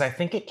video because I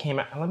think it came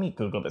out. Let me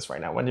Google this right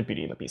now. When did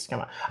Beauty and the Beast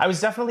come out? I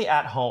was definitely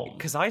at home.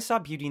 Because I saw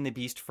Beauty and the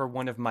Beast for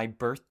one of my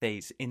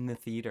birthdays in the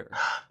theater.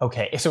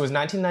 Okay, so it was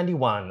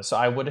 1991, so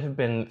I would have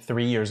been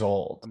 3 years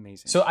old.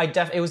 Amazing. So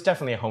it was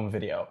definitely a home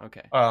video.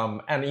 Okay.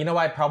 And you know,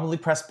 I probably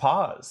pressed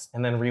pause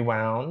and then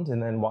rewound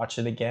and then watch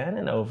it again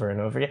and over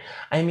again.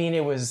 I mean,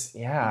 it was,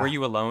 yeah. Were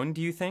you alone,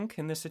 do you think,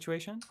 in this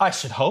situation? I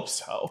should hope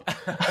so,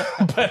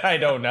 but I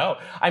don't know.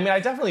 I mean, I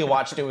definitely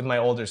watched it with my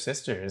older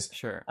sisters.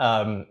 Sure.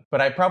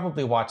 But I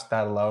probably watched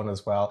that alone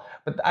as well.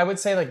 But I would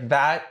say like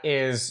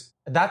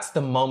that's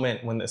the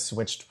moment when the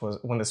switch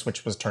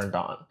was turned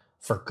on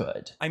for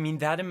good. I mean,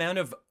 that amount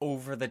of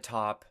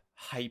over-the-top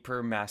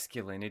hyper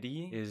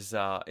masculinity is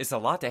a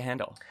lot to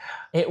handle.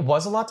 It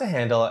was a lot to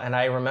handle, and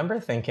I remember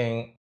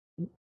thinking,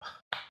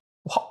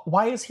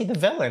 why is he the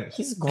villain?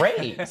 He's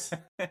great.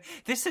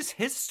 This is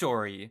his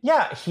story.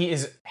 Yeah, he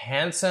is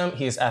handsome,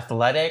 he is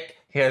athletic,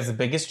 he has the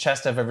biggest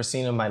chest I've ever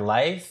seen in my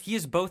life. He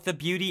is both the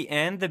Beauty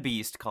and the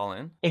Beast,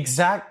 Colin. I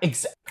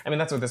mean,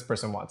 that's what this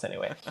person wants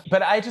anyway.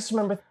 But I just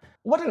remember,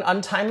 what an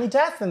untimely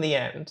death in the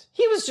end.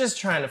 He was just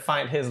trying to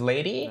find his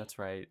lady. That's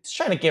right. He's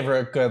trying to give her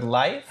a good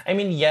life. I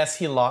mean, yes,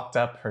 he locked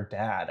up her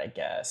dad, I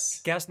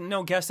guess.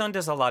 Gaston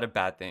does a lot of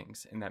bad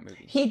things in that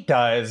movie. He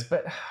does,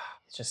 but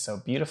he's just so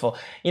beautiful.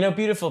 You know,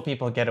 beautiful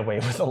people get away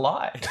with a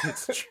lot.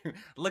 It's true.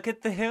 Look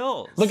at the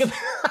hills. Look at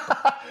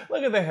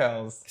the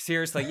hills.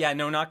 Seriously, yeah,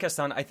 no, not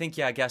Gaston. I think,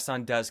 yeah,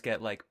 Gaston does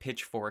get, like,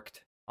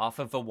 pitchforked off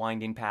of a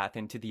winding path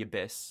into the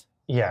abyss.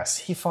 Yes,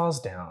 he falls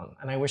down,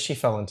 and I wish he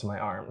fell into my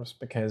arms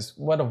because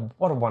what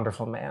a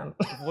wonderful man.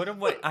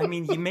 I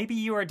mean, maybe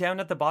you are down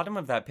at the bottom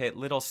of that pit,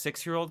 little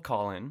 6-year-old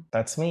Colin.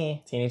 That's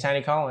me, teeny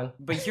tiny Colin.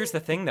 But here's the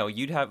thing, though.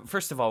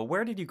 First of all,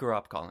 where did you grow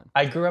up, Colin?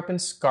 I grew up in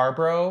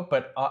Scarborough,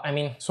 but I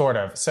mean, sort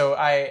of. So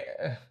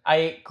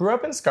I grew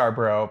up in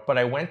Scarborough, but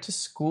I went to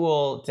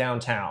school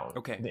downtown.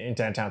 Okay. In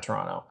downtown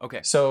Toronto. Okay.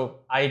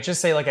 So I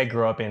just say like I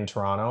grew up in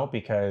Toronto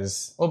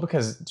because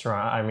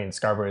Toronto, I mean,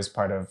 Scarborough is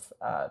part of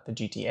the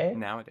GTA.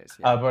 Nowadays,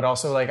 yeah. But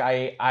also like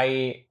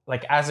I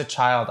like as a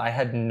child, I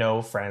had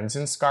no friends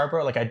in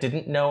Scarborough. Like I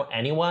didn't know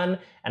anyone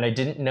and I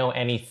didn't know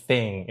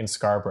anything in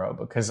Scarborough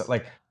because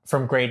like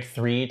from grade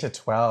 3 to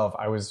 12,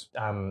 I was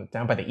down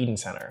by the Eden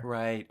Center.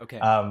 Right, okay.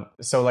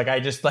 So like I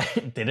just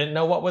like didn't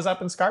know what was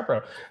up in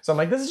Scarborough. So I'm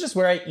like, this is just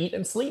where I eat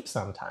and sleep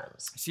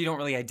sometimes. So you don't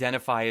really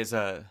identify as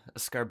a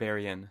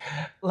Scarbarian.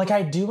 Like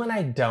I do and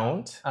I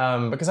don't,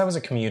 because I was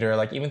a commuter.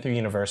 Like even through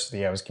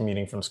university, I was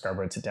commuting from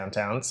Scarborough to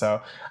downtown.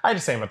 So I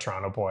just say I'm a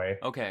Toronto boy.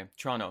 Okay,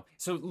 Toronto.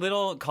 So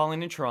little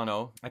Colin in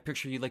Toronto, I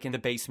picture you like in the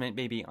basement,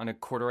 maybe on a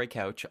corduroy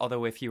couch.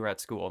 Although if you were at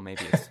school,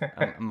 maybe it's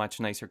a much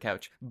nicer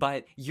couch.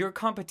 But your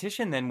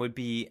competition then would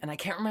be, and I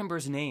can't remember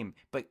his name,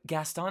 but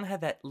Gaston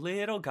had that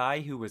little guy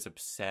who was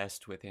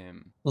obsessed with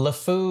him.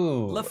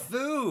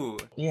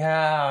 LeFou.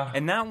 Yeah.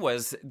 And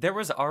there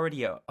was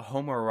already a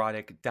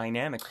homoerotic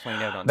dynamic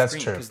playing out on That's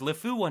screen. true. Because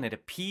LeFou wanted a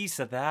piece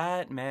of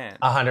that man.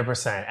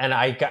 100%. And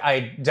I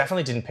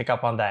definitely didn't pick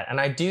up on that. And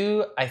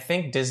I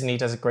think Disney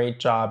does a great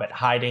job at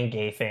hiding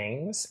gay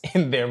things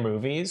in their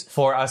movies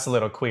for us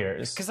little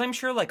queers. Because I'm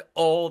sure like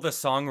all the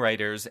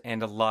songwriters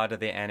and a lot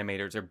of the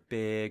animators are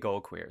big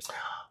old queers.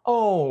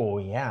 Oh,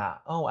 yeah.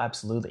 Oh,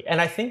 absolutely. And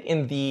I think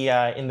in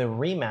the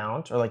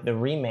remount or like the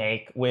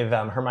remake with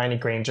Hermione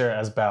Granger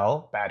as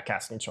Belle, bad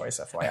casting choice,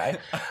 FYI.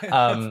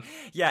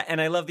 Yeah, and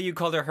I love that you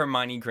called her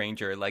Hermione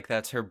Granger. Like,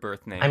 that's her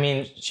birth name. I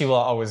mean, she will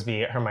always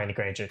be Hermione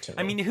Granger to me.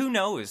 I mean, who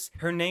knows?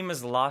 Her name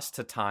is lost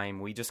to time.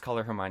 We just call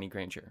her Hermione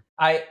Granger.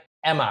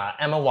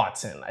 Emma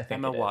Watson, I think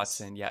Emma it is.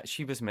 Watson, yeah,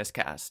 she was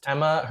miscast.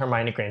 Emma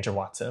Hermione Granger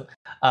Watson.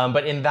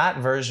 But in that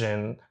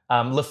version,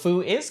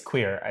 LeFou is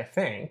queer, I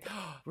think.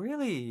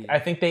 Really? I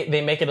think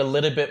they make it a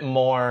little bit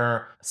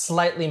more,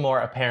 slightly more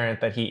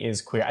apparent that he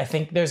is queer. I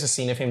think there's a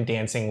scene of him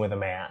dancing with a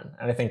man,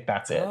 and I think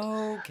that's it.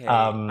 Okay.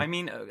 I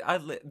mean,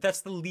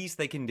 that's the least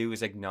they can do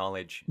is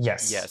acknowledge,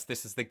 Yes. yes,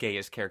 this is the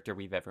gayest character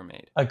we've ever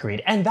made.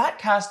 Agreed. And that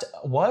cast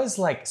was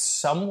like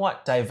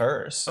somewhat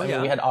diverse. I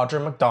mean, we had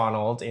Audra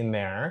McDonald in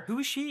there. Who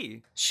is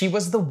she? She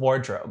was the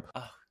wardrobe.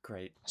 Oh,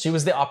 great. She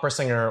was the opera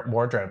singer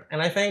wardrobe.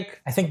 And I think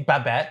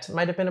Babette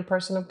might have been a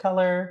person of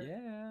color. Yeah.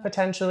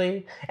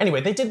 Potentially.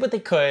 Anyway, they did what they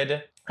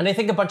could. And I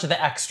think a bunch of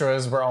the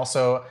extras were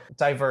also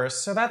diverse.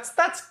 So that's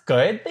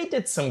good. They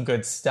did some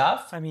good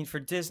stuff. I mean, for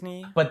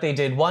Disney. But they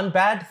did one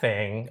bad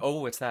thing.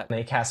 Oh, what's that?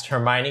 They cast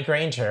Hermione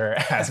Granger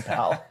as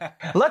Belle.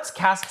 Let's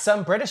cast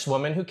some British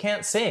woman who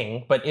can't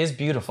sing, but is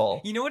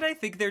beautiful. You know what I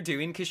think they're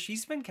doing? Because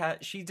she's been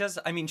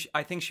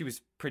I think she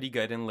was pretty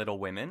good in Little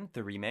Women,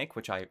 the remake,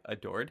 which I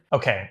adored.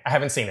 Okay, I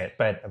haven't seen it,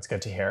 but that's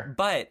good to hear.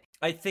 But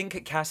I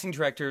think casting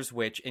directors,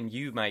 and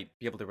you might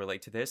be able to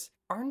relate to this,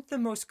 aren't the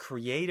most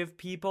creative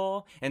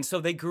people. And so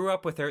they grew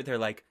up with her. They're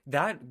like,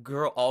 that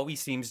girl always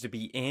seems to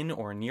be in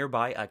or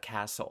nearby a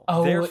castle.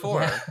 Oh,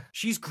 therefore, yeah.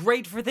 she's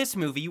great for this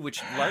movie,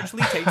 which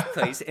largely takes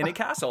place in a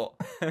castle.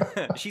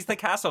 She's the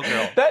castle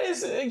girl. That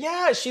is,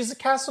 she's a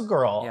castle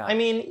girl. Yeah. I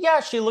mean,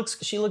 she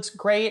looks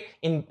great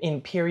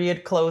in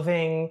period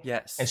clothing.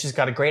 Yes. And she's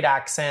got a great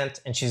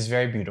accent, and she's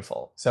very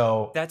beautiful.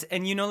 So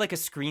And you know, like a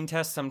screen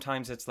test,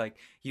 sometimes it's like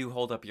you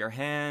hold up your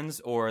hands,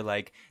 or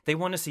like they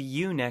want to see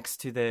you next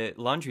to the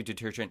laundry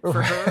detergent.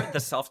 For her, the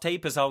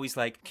self-tape is always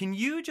like, can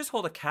you just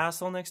hold a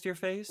castle next to your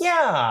face?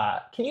 yeah,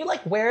 can you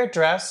like wear a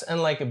dress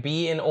and like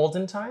be in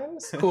olden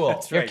times? Cool.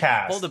 That's You're right.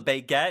 cast. Hold a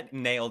baguette,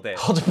 nailed it.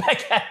 Hold a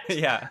baguette.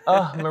 Yeah.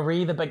 Oh,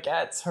 Marie the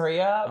Baguettes, hurry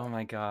up. Oh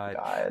my God.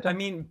 God. I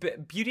mean,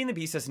 Beauty and the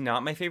Beast is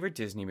not my favorite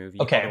Disney movie,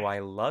 Okay. although I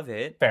love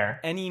it. Fair.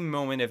 Any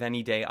moment of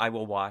any day, I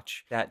will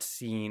watch that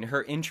scene,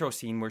 her intro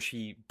scene where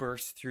she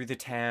bursts through the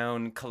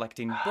town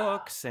collecting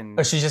books and...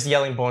 Oh, she's just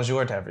yelling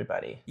bonjour to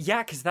everybody.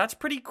 Yeah, because that's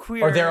pretty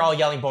queer. Or they're all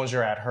yelling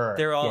bonjour at her.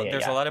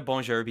 There's a lot of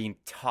bonjour being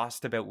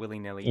tossed about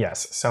willy-nilly.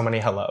 Yes, so many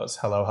hellos.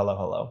 Hello, hello,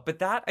 hello. But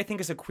that, I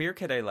think, is a queer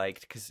kid I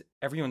liked, because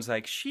everyone's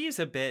like, she's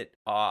a bit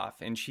off.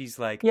 And she's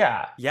like,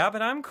 Yeah. yeah,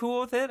 but I'm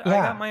cool with it. I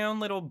Yeah. got my own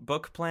little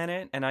book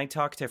planet, and I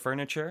talk to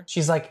furniture.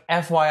 She's like,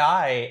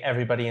 FYI,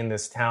 everybody in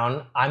this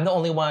town, I'm the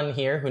only one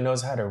here who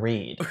knows how to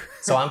read.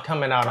 So I'm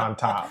coming out on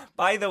top.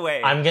 By the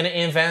way, I'm going to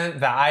invent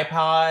the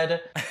iPod.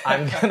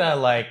 I'm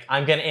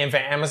going to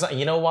invent Amazon.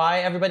 You know why,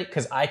 everybody?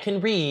 Because I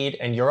can read,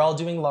 and you're all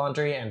doing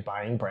laundry and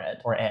buying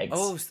bread or eggs.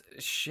 oh,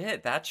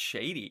 shit, that's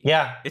shady.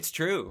 Yeah. It's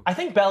true. I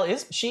think Belle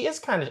is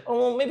kind of,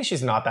 well, maybe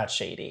she's not that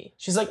shady.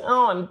 She's like,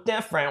 oh, I'm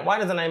different. Why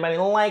doesn't anybody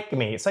like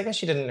me? So I guess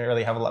she didn't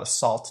really have a lot of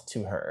salt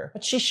to her.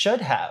 But she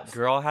should have.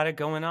 Girl had it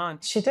going on.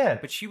 She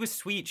did. But she was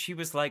sweet. She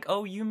was like,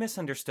 oh, you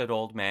misunderstood,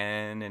 old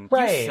man, and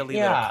Right, you silly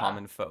yeah. little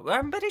common folk.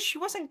 But she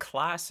wasn't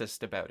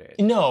classist about it.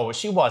 No,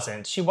 she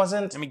wasn't. She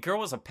wasn't. I mean, girl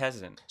was a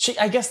peasant.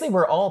 I guess they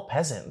were all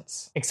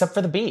peasants, except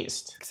for the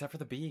Beast, Except for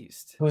the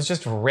Beast. who was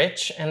just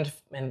rich and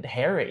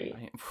hairy.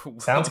 I-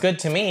 Sounds good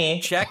to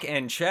me. Check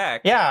and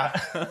check. Yeah.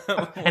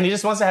 And he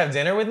just wants to have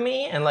dinner with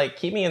me and like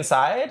keep me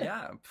inside.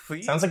 Yeah,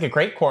 please. Sounds like a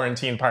great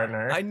quarantine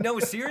partner. I know,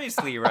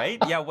 seriously, right?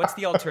 Yeah, what's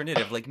the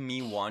alternative? Like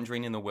me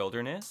wandering in the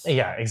wilderness?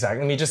 Yeah,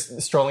 exactly. Me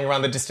just strolling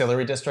around the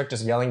distillery district,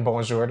 just yelling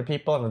bonjour to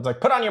people, and it's like,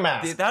 put on your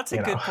mask. That's a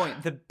You good know?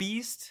 point. The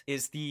Beast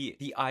is the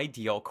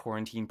ideal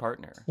quarantine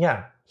partner.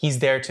 Yeah. He's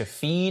there to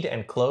feed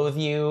and clothe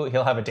you.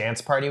 He'll have a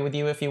dance party with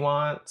you if he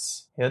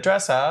wants. He'll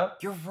dress up.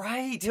 You're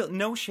right.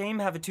 No shame,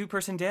 have a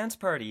 2-person dance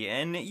party.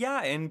 And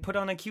yeah, and put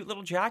on a cute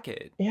little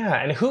jacket. Yeah,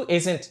 and who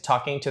isn't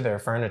talking to their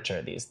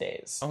furniture these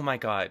days? Oh my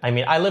God. I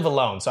mean, I live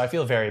alone, so I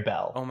feel very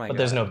Belle. Oh my But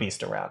there's God. no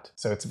Beast around,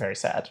 so it's very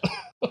sad.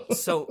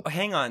 So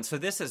hang on. So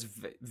this is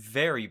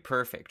very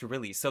perfect,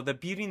 really. So the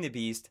Beauty and the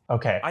Beast,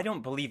 Okay. I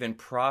don't believe in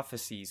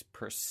prophecies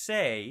per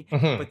se,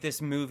 Mhm. but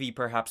this movie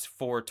perhaps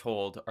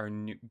foretold our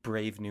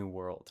brave new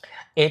world.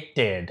 It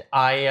did.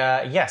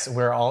 Yes,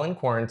 we're all in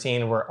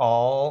quarantine.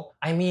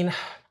 I mean,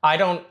 I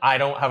don't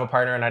have a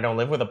partner and I don't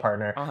live with a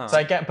partner. Uh-huh. So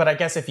I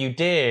guess if you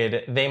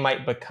did, they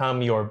might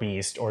become your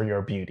beast or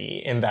your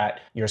beauty in that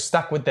you're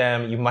stuck with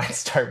them. You might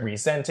start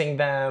resenting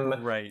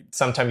them. Right.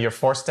 Sometimes you're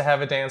forced to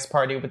have a dance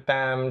party with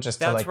them just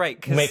to That's like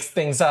right, 'cause- mix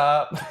things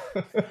up.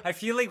 I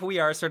feel like we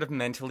are sort of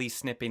mentally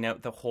snipping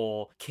out the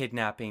whole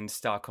kidnapping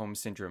Stockholm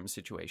syndrome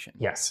situation.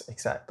 Yes,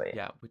 exactly.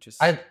 Yeah, which is...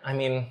 I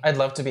mean, I'd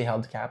love to be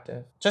held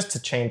captive just to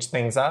change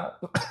things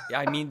up.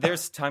 I mean,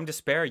 there's time to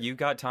spare. You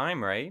got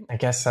time, right? I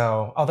guess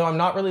so. Although I'm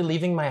not really really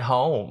leaving my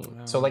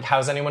home. So, like,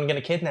 how's anyone going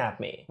to kidnap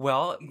me?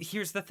 Well,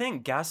 here's the thing.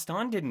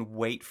 Gaston didn't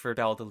wait for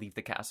Belle to leave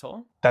the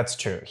castle. That's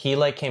true. He,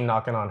 like, came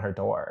knocking on her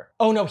door.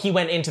 Oh, no, he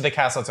went into the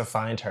castle to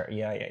find her.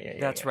 Yeah.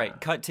 That's right.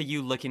 Cut to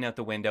you looking out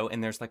the window,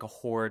 and there's, like, a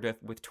horde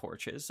with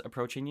torches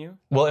approaching you.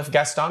 Well, if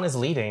Gaston is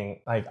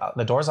leading, like,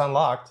 the door's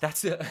unlocked.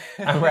 That's it.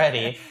 I'm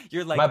ready.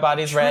 You're like, my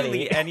body's truly,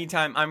 ready.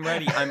 Anytime I'm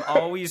ready. I'm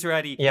always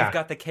ready. Yeah. You've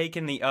got the cake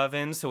in the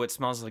oven, so it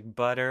smells like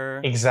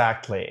butter.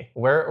 Exactly.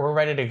 We're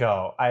ready to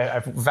go.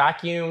 I've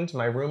vacuumed.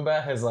 My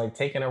Roomba has, like,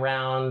 taken a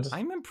round.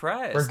 I'm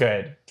impressed. We're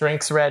good.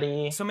 Drinks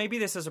ready. So maybe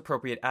this is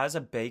appropriate as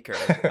a baker.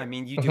 I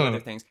mean, you do other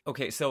things.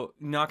 Okay, so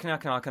knock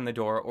on the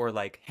door, or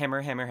like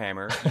hammer.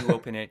 You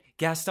open it.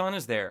 Gaston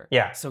is there.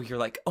 Yeah. So you're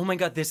like, oh my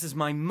God, this is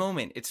my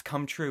moment. It's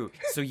come true.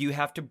 So you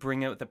have to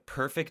bring out the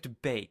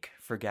perfect bake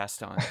for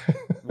Gaston.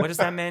 What does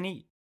that man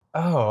eat?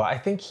 Oh, I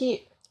think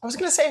I was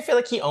going to say, I feel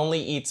like he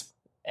only eats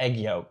egg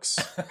yolks.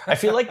 I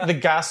feel like the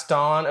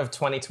Gaston of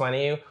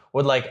 2020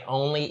 would like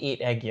only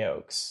eat egg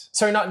yolks.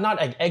 Sorry, not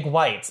egg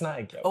whites, not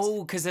egg yolks.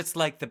 Oh, because it's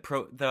like the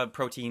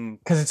protein.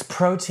 Because it's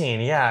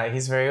protein, yeah.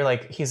 He's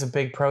a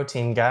big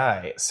protein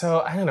guy.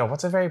 So I don't know,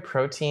 what's a very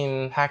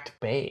protein-packed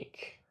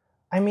bake?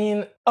 I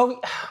mean,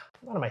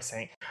 what am I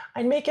saying?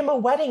 I'd make him a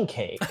wedding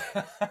cake.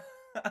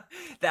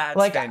 That's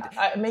like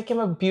I make him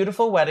a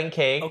beautiful wedding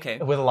cake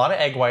with a lot of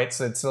egg whites,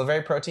 so it's still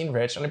very protein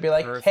rich, and I'd be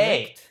like, Perfect.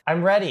 Hey,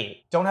 I'm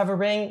ready. Don't have a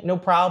ring? No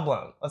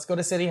problem. Let's go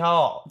to City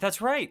Hall.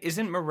 That's right.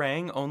 Isn't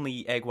meringue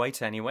only egg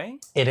whites anyway?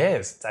 It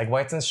is. It's egg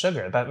whites and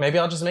sugar. Maybe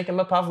I'll just make him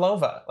a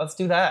pavlova. Let's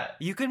do that.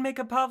 You can make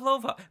a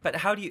pavlova,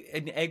 but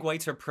egg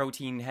whites are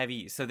protein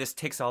heavy, so this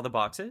ticks all the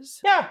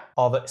boxes? Yeah.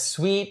 All the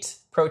sweet,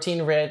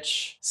 protein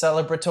rich,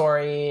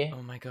 celebratory.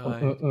 Oh my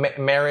God.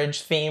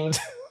 Marriage themed.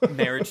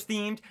 Marriage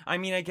themed. I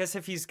mean, I guess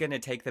if he's gonna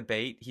take the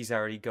bait, he's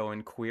already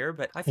going queer.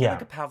 But I feel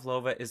like a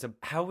pavlova is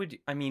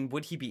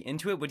would he be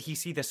into it? Would he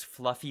see this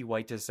fluffy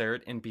white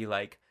dessert and be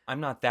like, I'm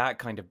not that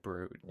kind of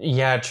brood?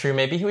 Yeah, true.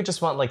 Maybe he would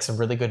just want like some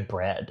really good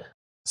bread.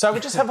 So I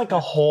would just have like a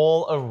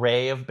whole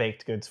array of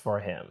baked goods for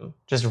him,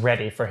 just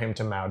ready for him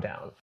to mow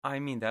down. I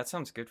mean, that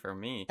sounds good for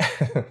me.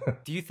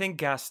 Do you think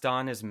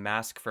Gaston is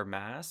mask for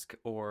mask,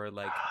 or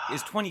like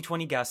is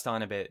 2020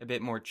 Gaston a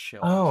bit more chill?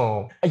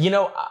 Oh,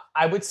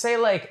 I would say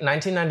like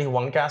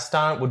 1991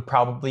 Gaston would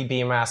probably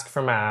be mask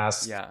for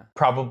mask. Yeah,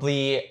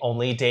 probably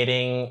only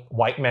dating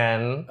white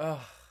men. Ugh.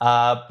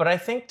 But I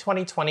think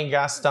 2020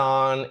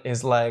 Gaston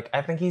is like,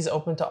 I think he's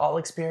open to all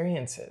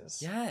experiences.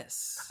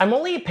 Yes. I'm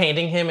only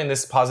painting him in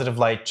this positive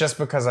light just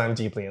because I'm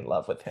deeply in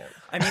love with him.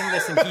 I mean,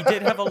 listen, he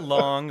did have a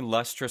long,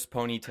 lustrous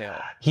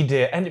ponytail. He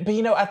did.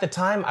 But at the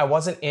time, I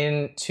wasn't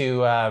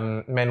into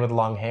men with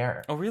long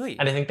hair. Oh, really?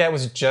 And I think that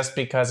was just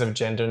because of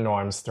gender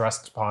norms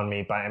thrust upon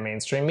me by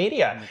mainstream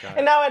media. Oh my God.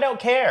 And now I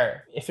don't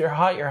care. If you're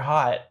hot, you're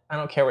hot. I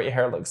don't care what your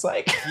hair looks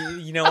like.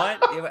 You know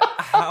what?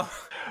 How...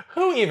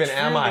 Who even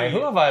am I?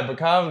 Who have I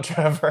become,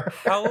 Trevor?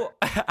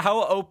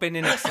 How open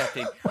and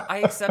accepting. I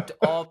accept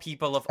all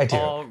people of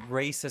all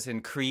races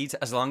and creeds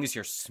as long as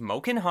you're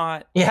smoking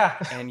hot. Yeah.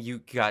 And you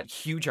got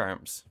huge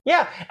arms.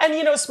 Yeah.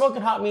 And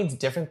smoking hot means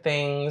different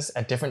things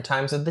at different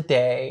times of the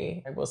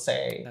day, I will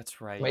say.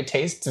 That's right. My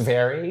tastes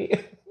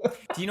vary.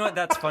 Do you know what?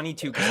 That's funny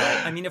too, because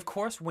I mean, of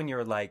course, when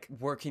you're like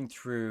working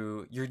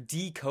through, you're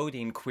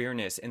decoding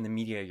queerness in the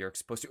media you're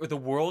exposed to, or the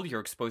world you're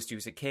exposed to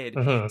as a kid.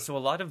 Mm-hmm. So a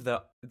lot of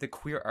the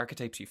queer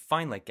archetypes you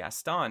find, like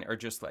Gaston, are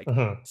just like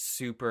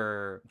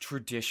super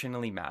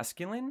traditionally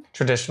masculine.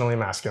 Traditionally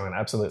masculine,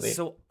 absolutely.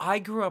 So I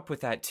grew up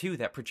with that too,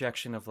 that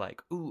projection of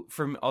like,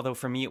 although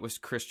for me it was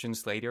Christian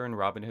Slater and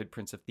Robin Hood,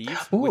 Prince of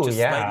Thieves, which is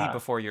slightly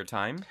before your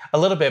time. A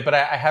little bit, but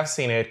I have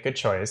seen it. Good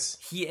choice.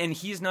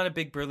 He's not a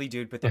big burly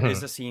dude, but there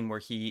is a scene where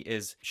he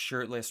is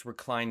shirtless,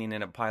 reclining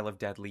in a pile of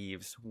dead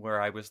leaves, where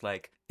I was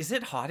like, is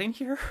it hot in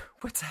here?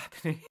 What's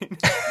happening?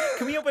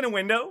 Can we open a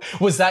window?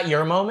 Was that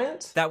your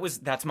moment?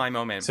 That's my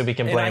moment. So we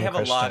can blame And I have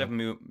Christian. A lot of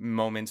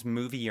moments,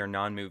 movie or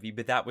non-movie,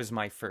 but that was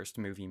my first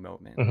movie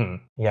moment. Mm-hmm.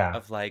 Yeah.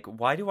 Of like,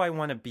 why do I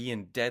want to be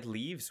in dead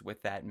leaves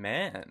with that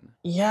man?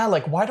 Yeah,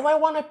 like, why do I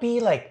want to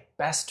be like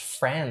best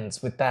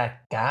friends with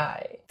that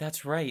guy?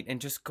 That's right, and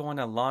just go on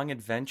a long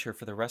adventure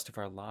for the rest of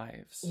our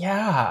lives.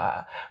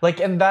 Yeah, like,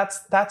 and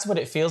that's what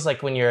it feels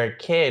like when you're a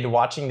kid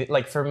watching.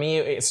 Like, for me,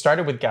 it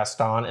started with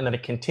Gaston, and then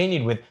it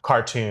continued with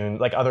cartoon,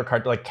 like other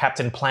like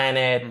Captain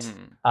Planet.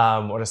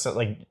 Mm-hmm. What is it,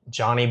 like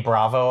Johnny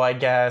Bravo? I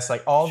guess,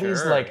 like all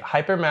these like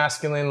hyper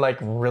masculine, like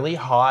really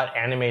hot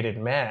animated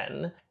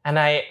men. And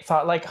I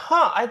thought like,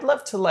 I'd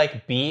love to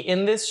like be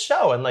in this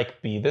show and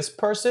like be this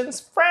person's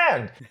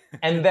friend.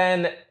 And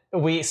then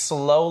we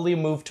slowly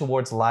moved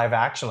towards live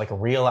action, like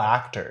real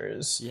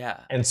actors. Yeah.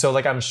 And so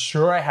like, I'm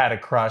sure I had a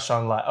crush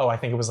on like, I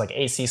think it was like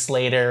AC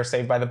Slater,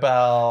 Saved by the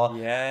Bell.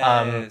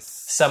 Yes.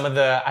 Some of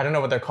the, I don't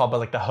know what they're called, but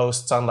like the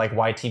hosts on like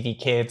YTV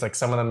Kids, like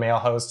some of the male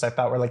hosts I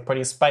thought were like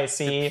pretty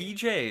spicy. The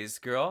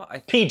PJs, girl.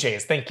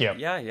 PJs, thank you.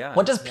 Yeah.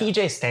 What does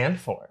PJ stand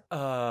for?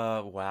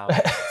 Wow.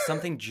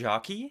 Something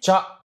jockey?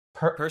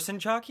 Person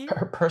jockey?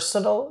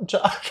 Personal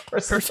jock?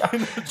 Person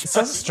jockey.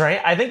 So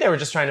strange. I think they were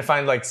just trying to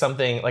find like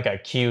something like a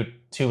cute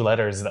two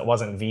letters that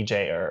wasn't VJ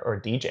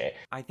or DJ.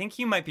 I think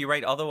you might be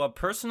right, although a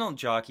personal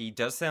jockey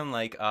does sound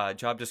like a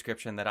job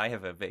description that I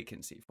have a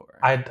vacancy for.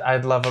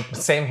 I'd love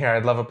same here.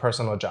 I'd love a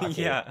personal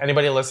jockey. Yeah.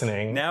 Anybody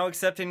listening? Now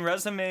accepting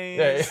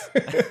resumes.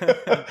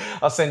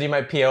 I'll send you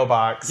my P.O.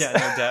 box. Yeah,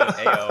 no doubt.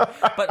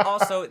 Ayo. But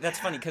also, that's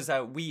funny because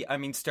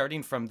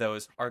starting from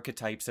those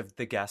archetypes of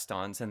the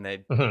Gastons and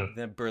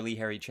the burly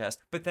hairy chest,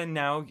 but then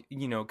now,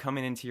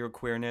 coming into your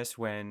queerness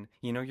when,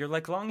 you're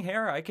like, long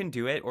hair, I can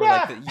do it. Or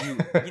like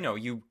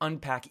you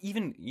unpack,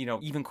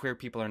 even queer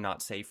people are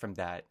not safe from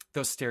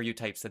those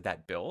stereotypes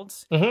that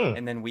builds.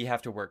 And then we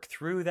have to work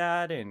through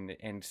that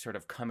and sort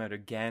of come out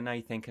again,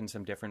 I think, in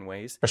some different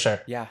ways. For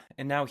sure. Yeah.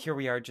 And now here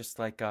we are just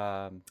like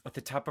at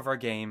the top of our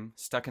game,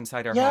 stuck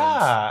inside our homes.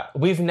 Yeah.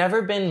 We've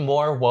never been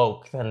more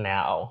woke than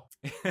now.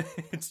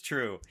 It's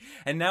true.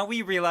 And now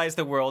we realize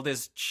the world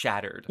is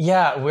shattered.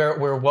 Yeah,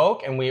 we're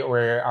woke and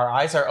our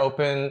eyes are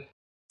open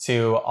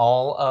to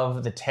all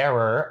of the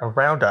terror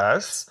around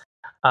us.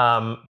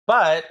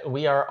 But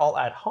we are all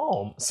at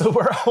home, so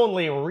we're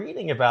only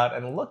reading about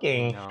and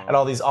looking at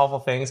all these awful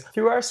things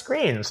through our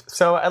screens.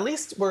 So at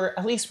least we're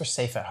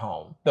safe at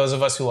home. Those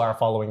of us who are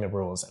following the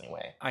rules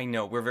anyway. I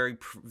know we're very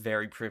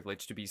very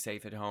privileged to be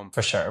safe at home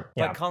for sure.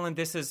 Yeah. But Colin,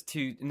 this is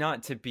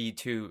not to be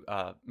too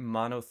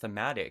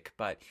monothematic,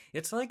 but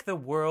it's like the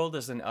world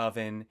is an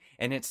oven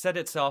and it set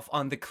itself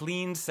on the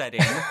clean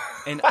setting,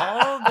 and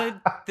all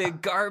the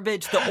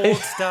garbage, the old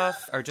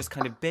stuff are just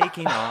kind of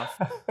baking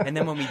off, and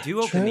then when we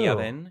do open the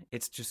oven,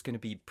 it's just going to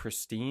be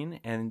pristine,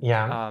 and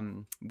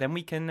then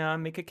we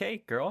can make a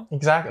cake, girl.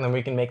 Exactly, and then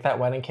we can make that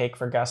wedding cake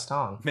for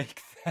Gaston.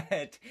 Make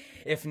that.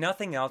 If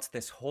nothing else,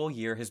 this whole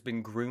year has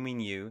been grooming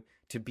you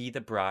to be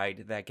the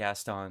bride that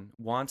Gaston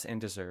wants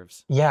and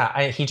deserves.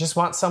 Yeah, he just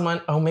wants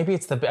someone. Oh, maybe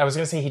I was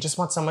going to say he just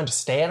wants someone to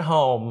stay at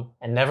home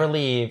and never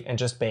leave and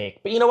just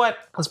bake. But you know what?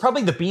 It's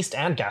probably the Beast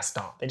and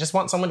Gaston. They just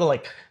want someone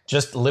to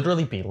just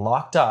literally be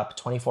locked up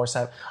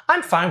 24/7.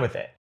 I'm fine with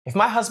it. If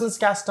my husband's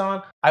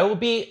Gaston, I will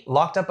be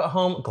locked up at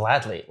home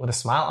gladly with a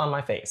smile on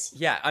my face.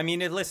 Yeah, I mean,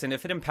 listen,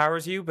 if it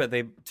empowers you, but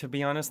to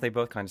be honest, they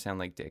both kind of sound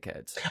like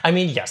dickheads. I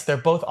mean, yes, they're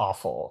both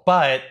awful,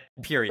 but...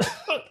 Period.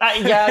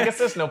 Yeah, I guess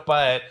there's no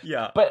but.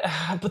 Yeah.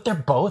 But they're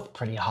both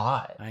pretty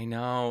hot. I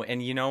know,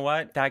 and you know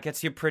what? That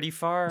gets you pretty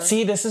far.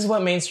 See, this is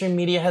what mainstream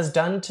media has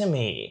done to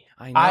me.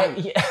 I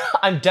know.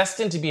 I'm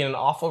destined to be in an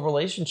awful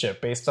relationship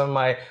based on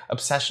my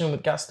obsession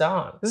with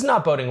Gaston. This is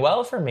not boding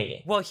well for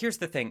me. Well, here's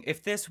the thing.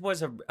 If this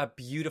was a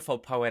beautiful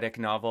poetic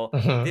novel,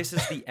 this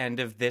is the end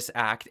of this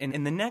act, and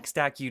in the next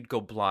act, you'd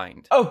go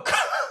blind. Oh, God.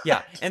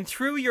 Yeah, and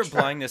through your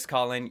blindness,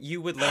 Colin,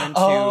 you would learn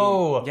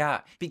to... Yeah,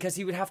 because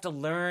you would have to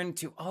learn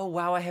to,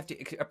 wow, I have to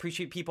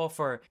appreciate people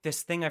for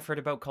this thing I've heard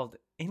about called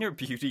inner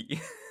beauty.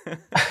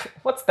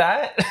 What's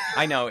that?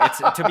 I know,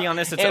 to be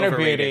honest, it's inner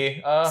overrated.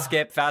 Beauty.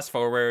 Skip, fast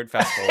forward.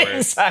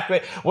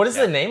 Exactly. What is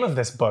the name of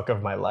this book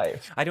of my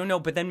life? I don't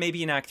know, but then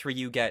maybe in Act 3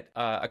 you get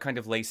a kind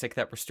of LASIK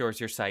that restores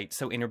your sight,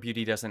 so inner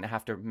beauty doesn't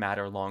have to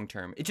matter long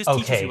term. It just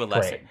teaches you a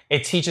lesson. Great.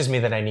 It teaches me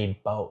that I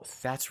need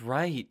both. That's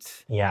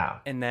right. Yeah.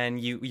 And then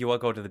you will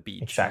go to the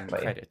beach. Exactly.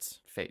 And credits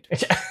fade.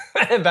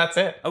 That's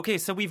it. Okay,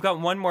 so we've got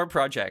one more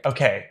project.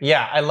 Okay,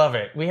 yeah, I love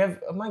it. We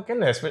have, oh my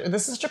goodness,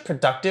 this is such a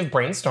productive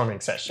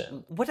brainstorming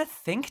session. What a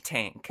think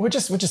tank. We're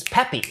just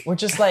peppy. We're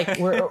just like,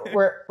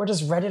 we're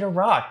just ready to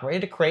rock, ready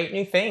to create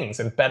new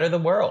things and better the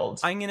world.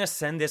 I'm going to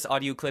send this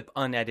audio clip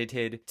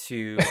unedited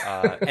to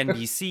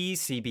NBC,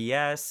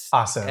 CBS,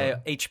 awesome.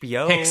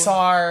 HBO,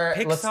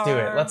 Pixar. Let's do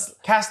it. Let's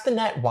cast the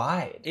net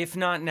wide. If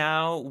not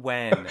now,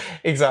 when?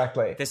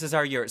 Exactly. This is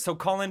our year. So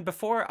Colin,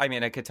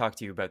 I could talk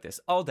to you about this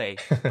all day,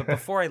 but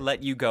before I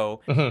let you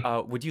go,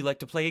 would you like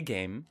to play a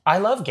game? I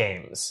love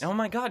games. Oh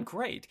my God,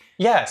 great.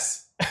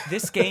 Yes.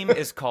 This game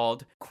is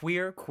called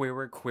Queer,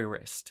 Queerer,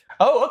 Queerest.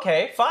 Oh,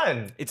 okay,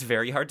 fun. It's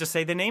very hard to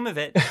say the name of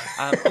it.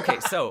 Okay,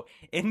 so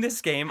in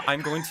this game,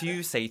 I'm going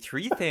to say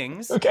 3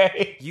 things.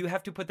 Okay. You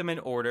have to put them in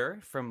order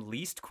from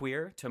least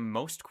queer to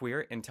most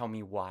queer and tell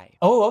me why.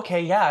 Oh,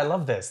 okay, yeah, I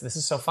love this. This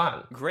is so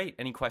fun. Great.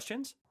 Any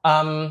questions?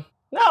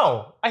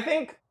 No. I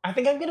think I'm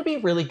going to be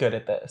really good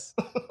at this.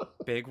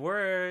 Big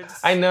words.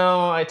 I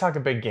know. I talk a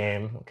big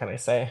game. What can I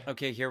say?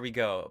 Okay, here we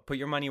go. Put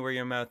your money where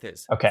your mouth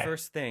is. Okay.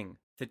 First thing,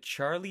 the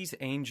Charlie's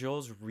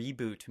Angels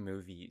reboot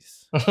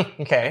movies.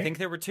 Okay. I think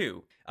there were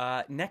 2.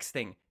 Next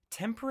thing,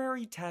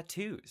 temporary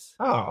tattoos.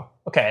 Oh,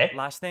 okay.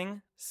 Last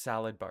thing,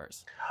 salad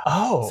bars.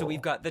 Oh. So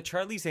we've got the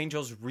Charlie's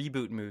Angels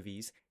reboot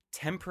movies,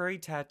 temporary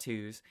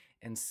tattoos,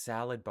 and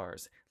salad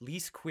bars.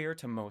 Least queer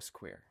to most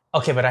queer.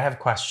 Okay, but I have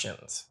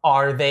questions.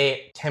 Are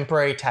they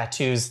temporary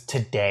tattoos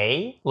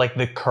today? Like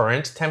the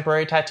current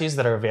temporary tattoos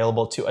that are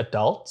available to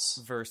adults?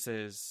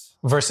 Versus...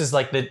 versus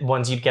like the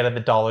ones you'd get at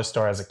the dollar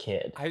store as a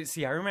kid. I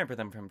remember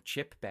them from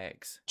chip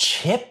bags.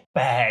 Chip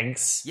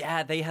bags?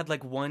 Yeah, they had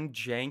like one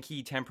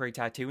janky temporary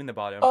tattoo in the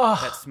bottom Ugh.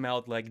 that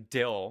smelled like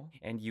dill,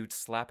 and you'd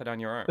slap it on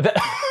your arm.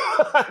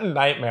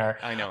 Nightmare.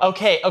 I know.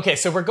 Okay,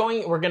 so we're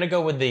gonna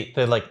go with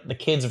the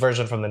kids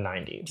version from the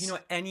 90s. Do you know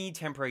any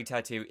temporary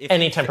tattoo? If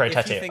Any you temporary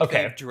tattoo, think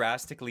okay. they've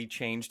drastically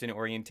changed in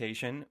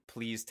orientation,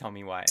 please tell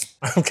me why.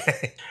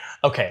 Okay.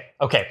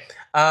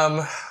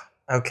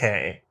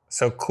 Okay.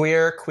 So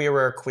queer,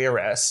 queerer,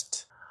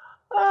 queerest.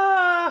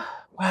 Wow.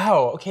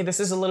 Okay, this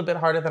is a little bit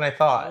harder than I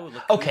thought. Oh,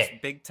 look okay.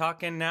 who's big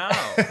talking now.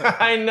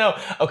 I know.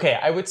 Okay,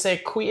 I would say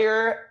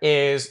queer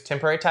is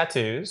temporary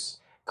tattoos.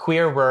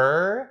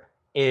 Queerer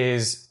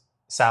is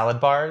salad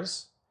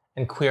bars.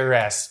 And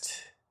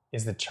queerest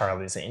is the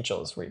Charlie's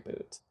Angels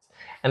reboot.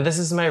 And this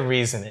is my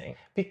reasoning.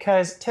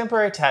 Because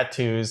temporary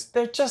tattoos,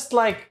 they're just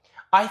like,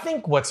 I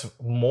think what's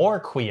more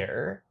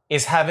queer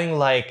is having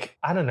like,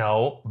 I don't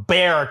know,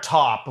 bare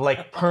top,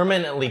 like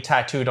permanently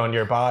tattooed on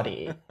your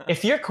body.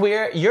 If you're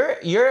queer,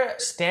 you're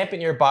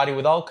stamping your body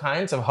with all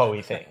kinds of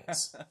hoey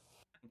things.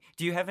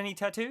 Do you have any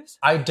tattoos?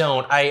 I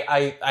don't.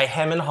 I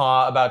hem and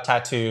haw about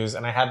tattoos,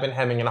 and I have been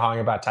hemming and hawing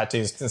about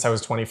tattoos since I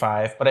was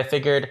 25. But I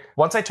figured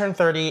once I turn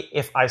 30,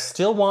 if I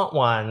still want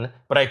one,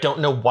 but I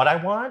don't know what I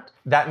want,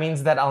 that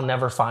means that I'll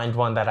never find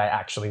one that I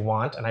actually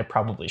want, and I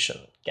probably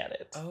shouldn't get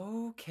it.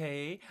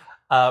 Okay.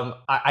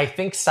 I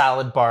think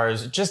salad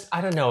bars,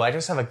 I don't know, I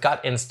just have a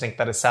gut instinct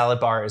that a salad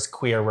bar is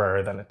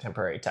queerer than a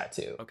temporary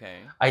tattoo. Okay.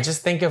 I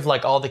just think of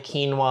like all the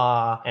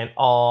quinoa and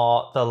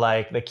all the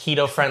like the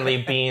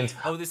keto-friendly beans.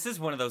 Oh, this is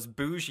one of those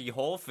bougie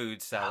Whole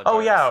Foods salad Oh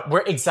bars. yeah,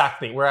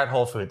 we're at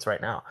Whole Foods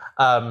right now.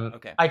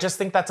 Okay. I just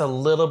think that's a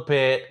little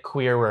bit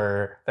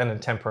queerer than a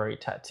temporary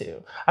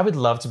tattoo. I would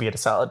love to be at a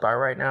salad bar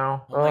right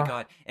now. Oh my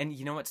God. And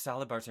you know what?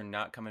 Salad bars are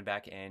not coming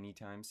back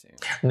anytime soon.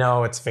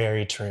 No, it's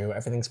very true.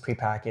 Everything's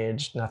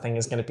prepackaged.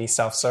 Nothing is going to be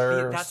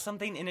self-serve. That's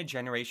something in a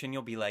generation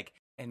you'll be like,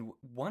 and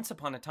once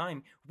upon a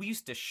time, we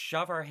used to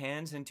shove our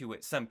hands into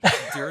some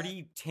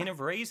dirty tin of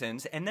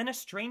raisins, and then a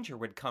stranger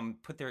would come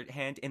put their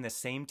hand in the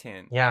same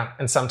tin. Yeah,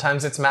 and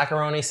sometimes it's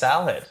macaroni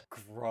salad.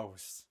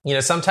 Gross. You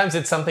know, sometimes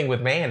it's something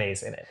with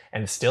mayonnaise in it,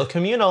 and still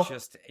communal.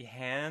 Just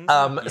hands.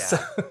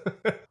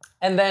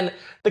 And then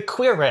the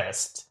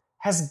queerest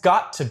has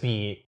got to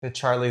be the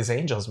Charlie's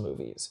Angels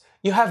movies.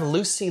 You have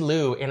Lucy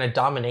Liu in a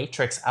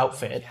dominatrix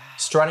outfit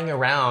strutting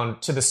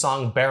around to the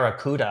song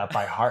Barracuda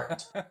by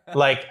Heart.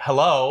 Like,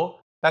 hello?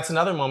 That's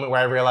another moment where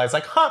I realized,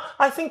 like,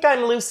 I think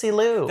I'm Lucy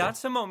Liu.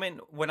 That's a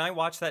moment when I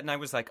watched that and I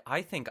was like,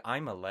 I think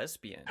I'm a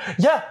lesbian.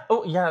 Yeah.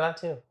 Oh, yeah, that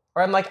too.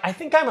 Or I'm like, I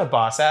think I'm a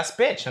boss-ass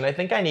bitch, and I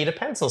think I need a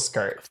pencil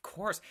skirt. Of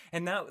course.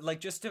 And that, like,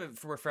 just to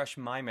refresh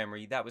my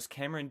memory, that was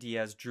Cameron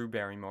Diaz, Drew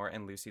Barrymore,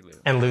 and Lucy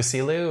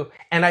Liu.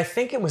 And I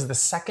think it was the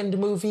second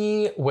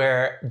movie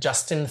where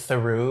Justin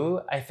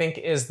Theroux, I think,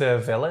 is the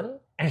villain.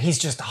 And he's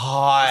just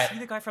hot. Is he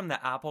the guy from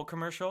the Apple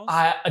commercials?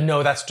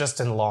 No, that's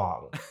Justin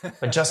Long.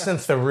 But Justin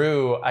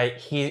Theroux,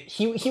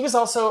 he was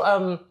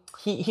also...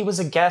 He was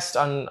a guest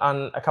on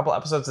a couple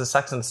episodes of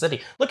Sex and the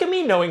City. Look at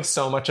me knowing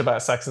so much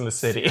about Sex and the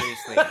City.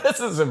 Seriously. This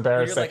is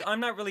embarrassing. You're like, I'm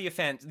not really a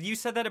fan. You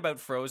said that about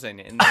Frozen,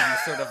 and then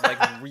you sort of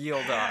like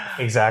reeled off.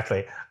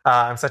 Exactly.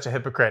 I'm such a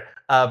hypocrite.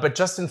 But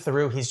Justin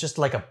Theroux, he's just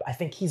like I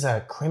think he's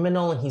a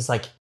criminal, and he's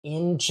like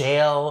in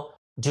jail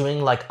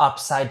doing like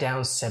upside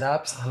down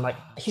sit-ups. I'm like,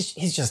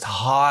 he's just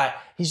hot.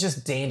 He's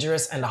just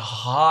dangerous and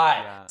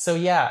hot. Yeah. So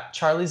yeah,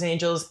 Charlie's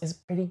Angels is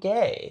pretty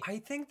gay. I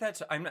think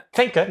that's...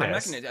 Thank goodness. I'm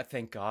not going to...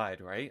 Thank God,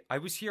 right? I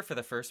was here for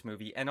the first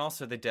movie and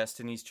also the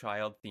Destiny's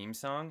Child theme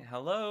song.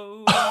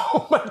 Hello.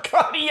 Oh my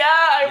God, yeah,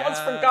 I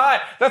almost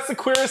forgot. That's the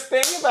queerest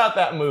thing about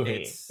that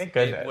movie. Thank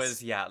goodness. It was,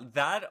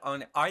 that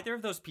on either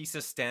of those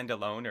pieces stand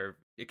alone or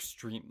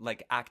extreme,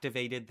 like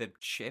activated the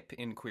chip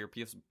in queer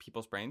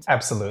people's brains.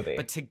 Absolutely.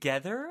 But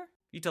together...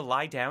 You had to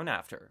lie down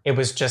after. It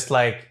was just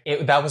like,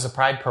 that was a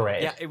pride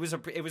parade. Yeah, it was a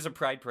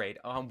pride parade,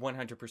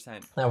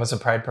 100%. That was a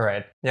pride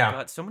parade, yeah.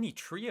 God, so many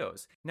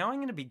trios. Now I'm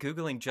going to be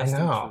Googling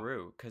Justin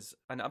Theroux, because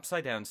an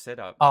upside down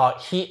sit-up. Oh,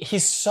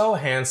 he's so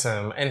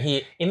handsome.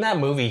 And in that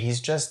movie, he's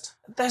just,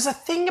 there's a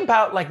thing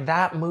about like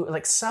that movie,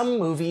 like some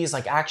movies,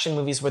 like action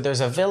movies where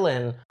there's a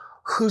villain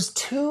who's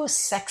too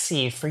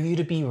sexy for you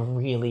to be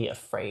really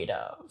afraid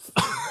of.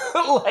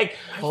 Like,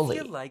 fully.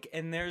 I feel like,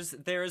 and there's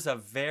a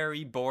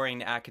very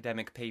boring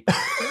academic paper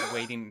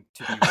waiting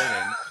to be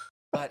written,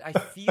 but I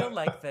feel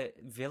like the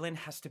villain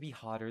has to be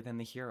hotter than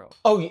the hero.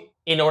 Oh,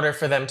 in order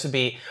for them to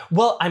be...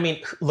 Well, I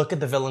mean, look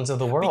at the villains of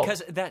the world.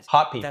 Because that's...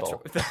 Hot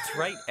people. That's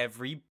right,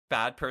 every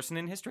bad person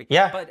in history.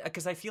 Yeah. But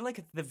because I feel like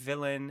if the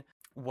villain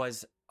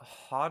was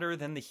hotter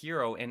than the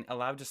hero and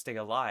allowed to stay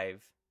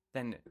alive...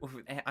 then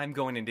I'm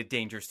going into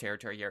dangerous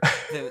territory here.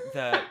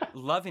 The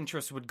love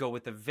interest would go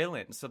with the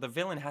villain. So the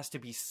villain has to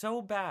be so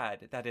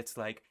bad that it's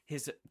like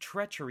his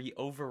treachery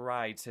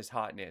overrides his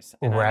hotness.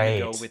 And I'm going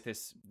to go with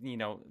this,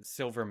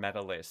 silver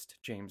medalist,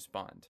 James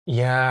Bond.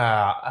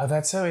 Yeah. Oh,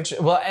 that's so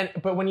interesting. Well,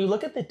 but when you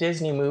look at the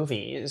Disney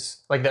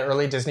movies, like the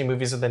early Disney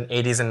movies of the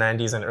 80s and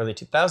 90s and early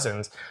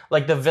 2000s,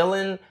 like the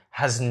villain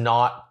has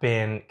not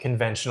been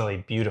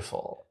conventionally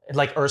beautiful.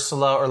 Like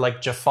Ursula or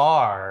like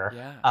Jafar.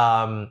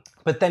 Yeah.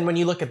 But then when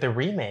you look at the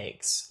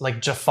remakes,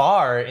 like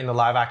Jafar in the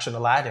live action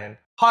Aladdin,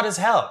 hot as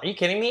hell. Are you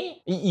kidding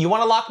me? You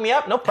want to lock me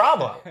up? No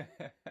problem.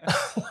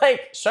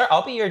 Like, sure,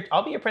 I'll be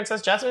your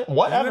Princess Jasmine.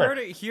 Whatever. You heard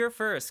it here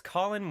first.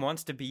 Colin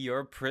wants to be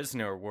your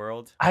prisoner,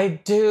 world. I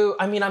do.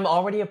 I mean, I'm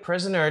already a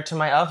prisoner to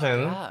my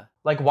oven. Yeah.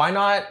 Like, why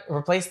not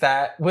replace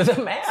that with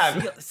a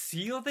man?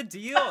 Seal the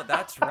deal.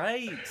 That's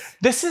right.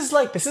 This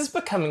is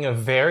becoming a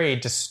very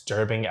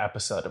disturbing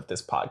episode of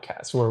this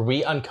podcast where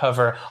we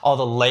uncover all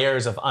the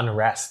layers of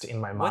unrest in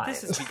my mind. What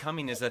this is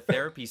becoming is a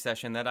therapy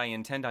session that I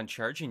intend on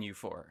charging you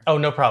for. Oh,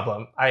 no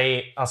problem.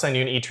 I'll send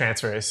you an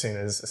e-transfer as soon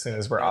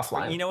as we're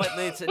offline. You know what?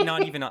 It's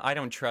not even. I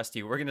don't trust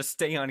you. We're gonna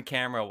stay on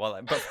camera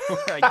before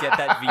I get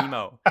that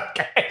Vimo.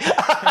 Okay.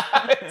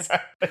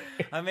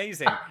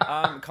 Amazing.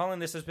 Colin,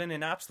 this has been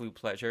an absolute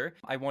pleasure.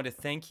 I want to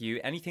thank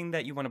you. Anything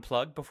that you want to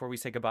plug before we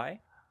say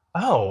goodbye?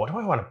 Oh, what do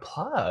I want to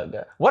plug?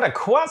 What a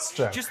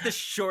question. Just the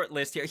short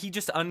list here. He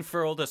just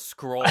unfurled a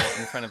scroll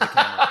in front of the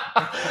camera.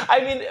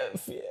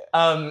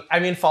 I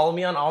mean, follow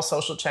me on all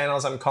social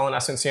channels. I'm Colin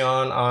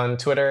Asuncion on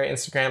Twitter,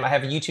 Instagram. I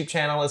have a YouTube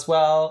channel as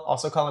well,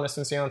 also Colin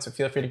Asuncion, so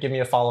feel free to give me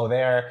a follow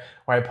there,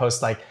 where I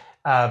post like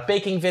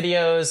baking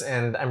videos,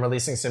 and I'm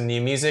releasing some new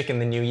music in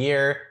the new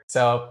year.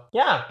 So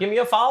yeah, give me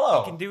a follow.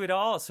 You can do it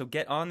all, so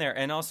get on there.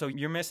 And also,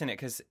 you're missing it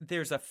because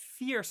there's a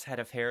fierce head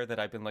of hair that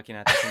I've been looking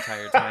at this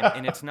entire time,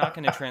 and it's not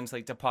going to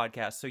translate to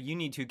podcast. So you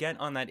need to get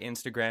on that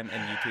Instagram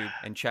and YouTube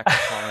and check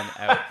Colin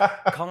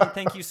out. Colin,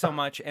 thank you so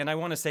much. And I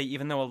want to say,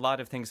 even though a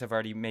lot of things have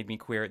already made me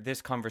queer,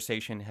 this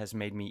conversation has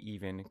made me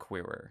even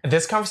queerer.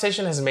 This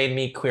conversation has made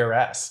me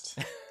queerest.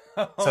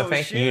 So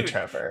thank you,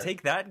 Trevor.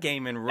 Take that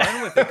game and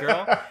run with it,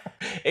 girl.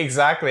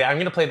 Exactly. I'm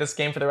going to play this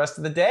game for the rest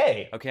of the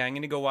day. Okay, I'm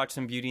going to go watch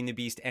some Beauty and the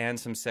Beast and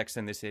some Sex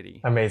and the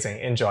City. Amazing.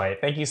 Enjoy.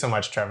 Thank you so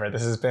much, Trevor.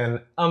 This has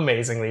been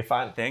amazingly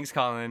fun. Thanks,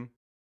 Colin.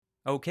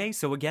 Okay,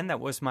 so again,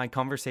 that was my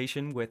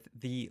conversation with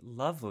the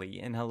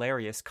lovely and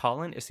hilarious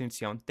Colin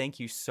Asuncion. Thank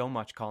you so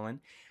much,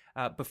 Colin.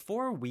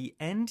 Before we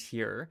end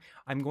here,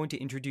 I'm going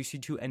to introduce you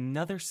to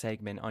another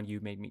segment on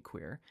You Made Me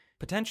Queer,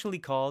 potentially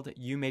called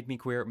You Made Me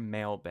Queer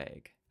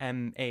Mailbag.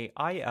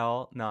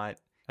 M-A-I-L, not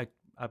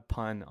a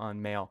pun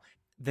on mail.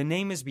 The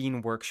name is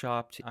being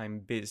workshopped. I'm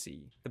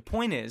busy. The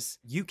point is,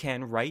 you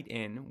can write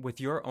in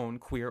with your own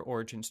queer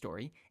origin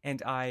story,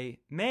 and I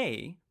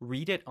may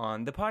read it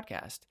on the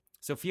podcast.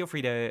 So feel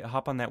free to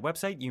hop on that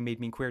website,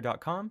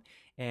 youmademequeer.com,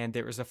 and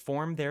there is a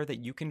form there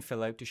that you can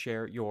fill out to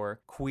share your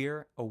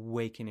queer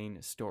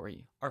awakening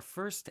story. Our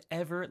first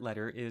ever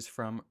letter is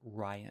from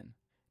Ryan.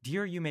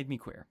 Dear You Made Me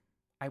Queer,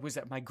 I was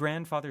at my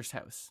grandfather's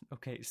house.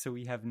 Okay, so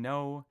we have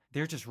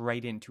they're just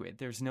right into it.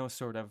 There's no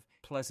sort of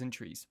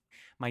pleasantries.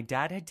 My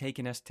dad had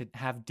taken us to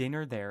have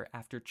dinner there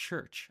after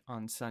church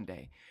on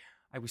Sunday.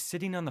 I was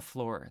sitting on the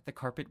floor. The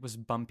carpet was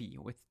bumpy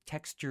with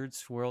textured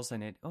swirls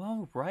in it.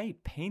 Oh, right,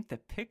 paint the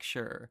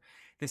picture.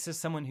 This is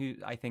someone who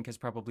I think has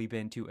probably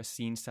been to a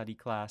scene study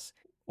class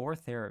or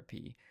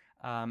therapy.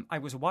 I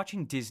was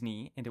watching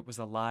Disney, and it was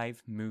a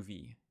live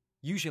movie.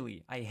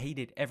 Usually, I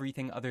hated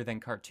everything other than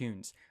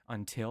cartoons,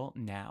 until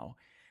now.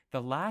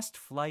 The Last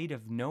Flight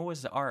of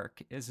Noah's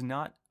Ark is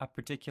not a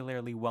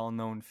particularly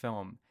well-known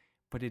film,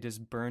 but it is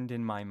burned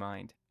in my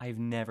mind. I've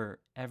never,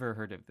 ever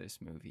heard of this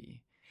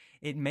movie.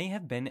 It may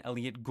have been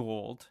Elliot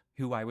Gould,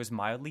 who I was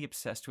mildly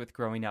obsessed with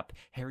growing up,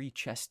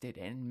 hairy-chested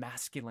and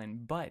masculine,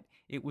 but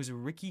it was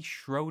Ricky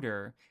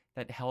Schroeder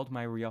that held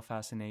my real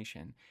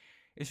fascination.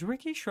 Is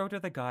Ricky Schroeder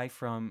the guy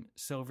from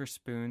Silver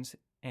Spoons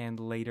and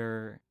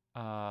later,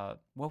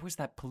 what was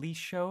that police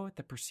show?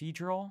 The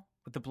Procedural?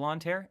 With the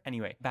blonde hair?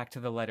 Anyway, back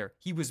to the letter.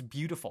 He was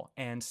beautiful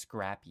and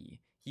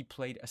scrappy. He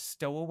played a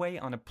stowaway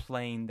on a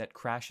plane that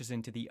crashes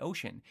into the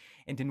ocean,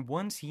 and in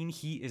one scene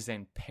he is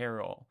in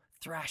peril,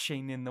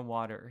 thrashing in the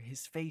water,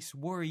 his face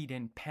worried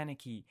and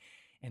panicky,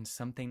 and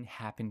something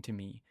happened to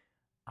me.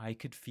 I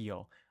could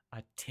feel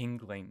a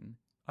tingling,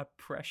 a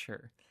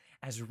pressure,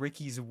 as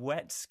Ricky's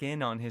wet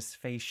skin on his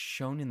face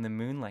shone in the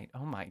moonlight.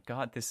 Oh my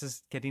God, this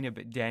is getting a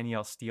bit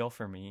Danielle Steele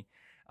for me.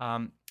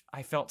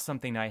 I felt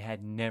something I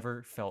had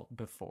never felt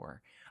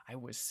before. I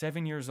was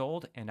 7 years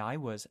old, and I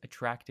was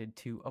attracted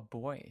to a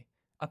boy.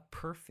 A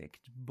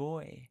perfect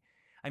boy.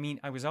 I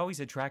mean, I was always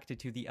attracted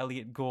to the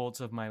Elliot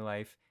Goulds of my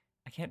life.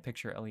 I can't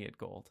picture Elliot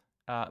Gould.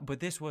 But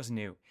this was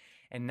new.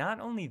 And not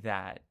only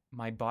that,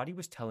 my body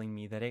was telling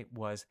me that it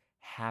was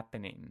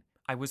happening.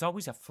 I was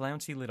always a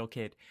flouncy little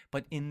kid,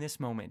 but in this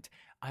moment,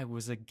 I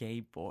was a gay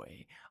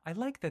boy. I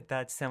like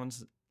that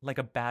sounds like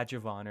a badge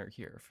of honor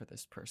here for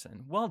this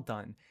person. Well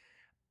done.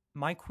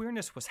 My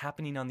queerness was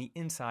happening on the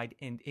inside,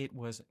 and it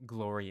was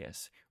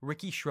glorious.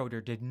 Ricky Schroeder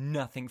did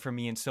nothing for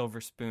me in Silver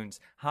Spoons.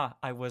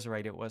 I was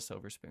right, it was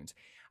Silver Spoons.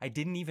 I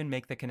didn't even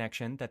make the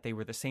connection that they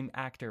were the same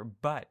actor,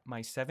 but my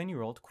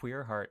 7-year-old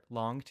queer heart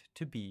longed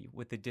to be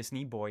with the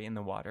Disney boy in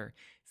the water,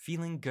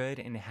 feeling good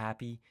and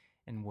happy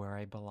and where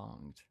I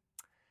belonged.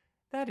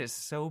 That is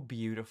so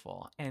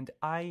beautiful, and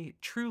I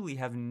truly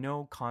have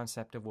no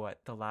concept of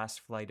what The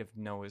Last Flight of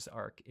Noah's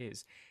Ark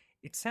is.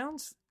 It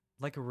sounds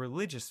like a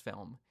religious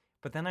film.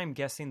 But then I'm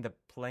guessing the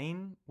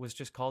plane was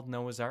just called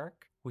Noah's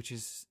Ark, which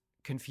is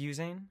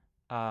confusing.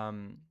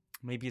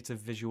 Maybe it's a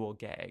visual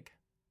gag.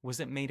 Was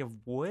it made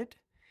of wood?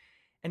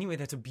 Anyway,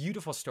 that's a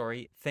beautiful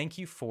story. Thank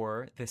you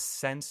for the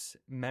sense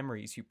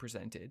memories you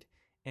presented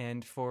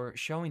and for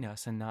showing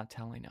us and not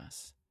telling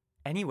us.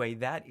 Anyway,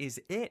 that is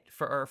it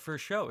for our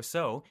first show.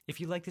 So if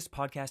you like this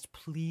podcast,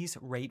 please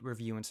rate,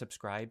 review, and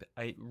subscribe.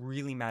 It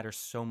really matters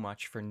so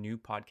much for new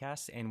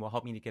podcasts and will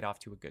help me to get off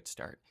to a good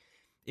start.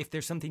 If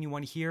there's something you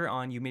want to hear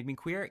on You Made Me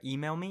Queer,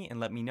 email me and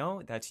let me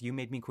know. That's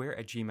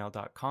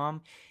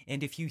youmademequeer@gmail.com.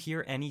 And if you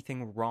hear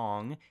anything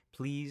wrong,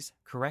 please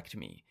correct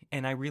me.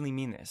 And I really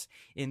mean this.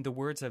 In the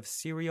words of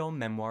serial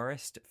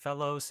memoirist,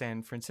 fellow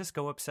San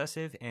Francisco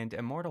obsessive, and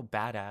immortal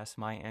badass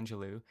Maya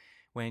Angelou,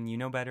 when you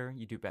know better,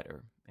 you do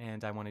better.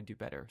 And I want to do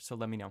better, so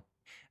let me know.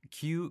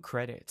 Cue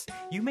credits.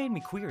 You Made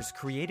Me Queer is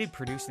created,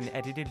 produced, and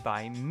edited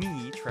by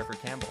me, Trevor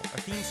Campbell. Our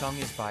theme song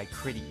is by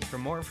Critty. For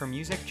more from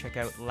music, check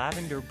out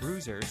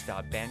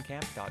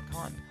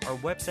lavenderbruisers.bandcamp.com. Our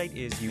website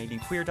is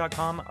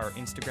youmademequeer.com. Our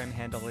Instagram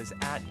handle is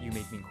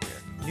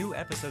 @youmademequeer. New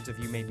episodes of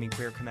You Made Me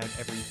Queer come out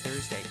every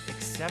Thursday,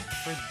 except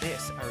for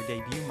this, our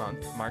debut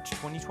month, March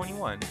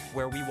 2021,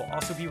 where we will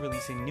also be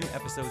releasing new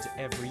episodes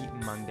every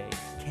Monday.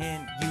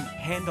 Can you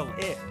handle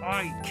it?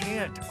 I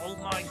can't. Oh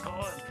my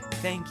God.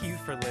 Thank you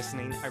for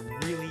listening. I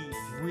really,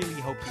 really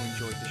hope you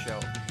enjoyed the show.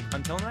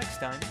 Until next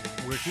time,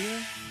 we're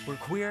here, we're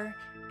queer,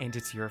 and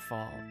it's your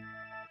fault.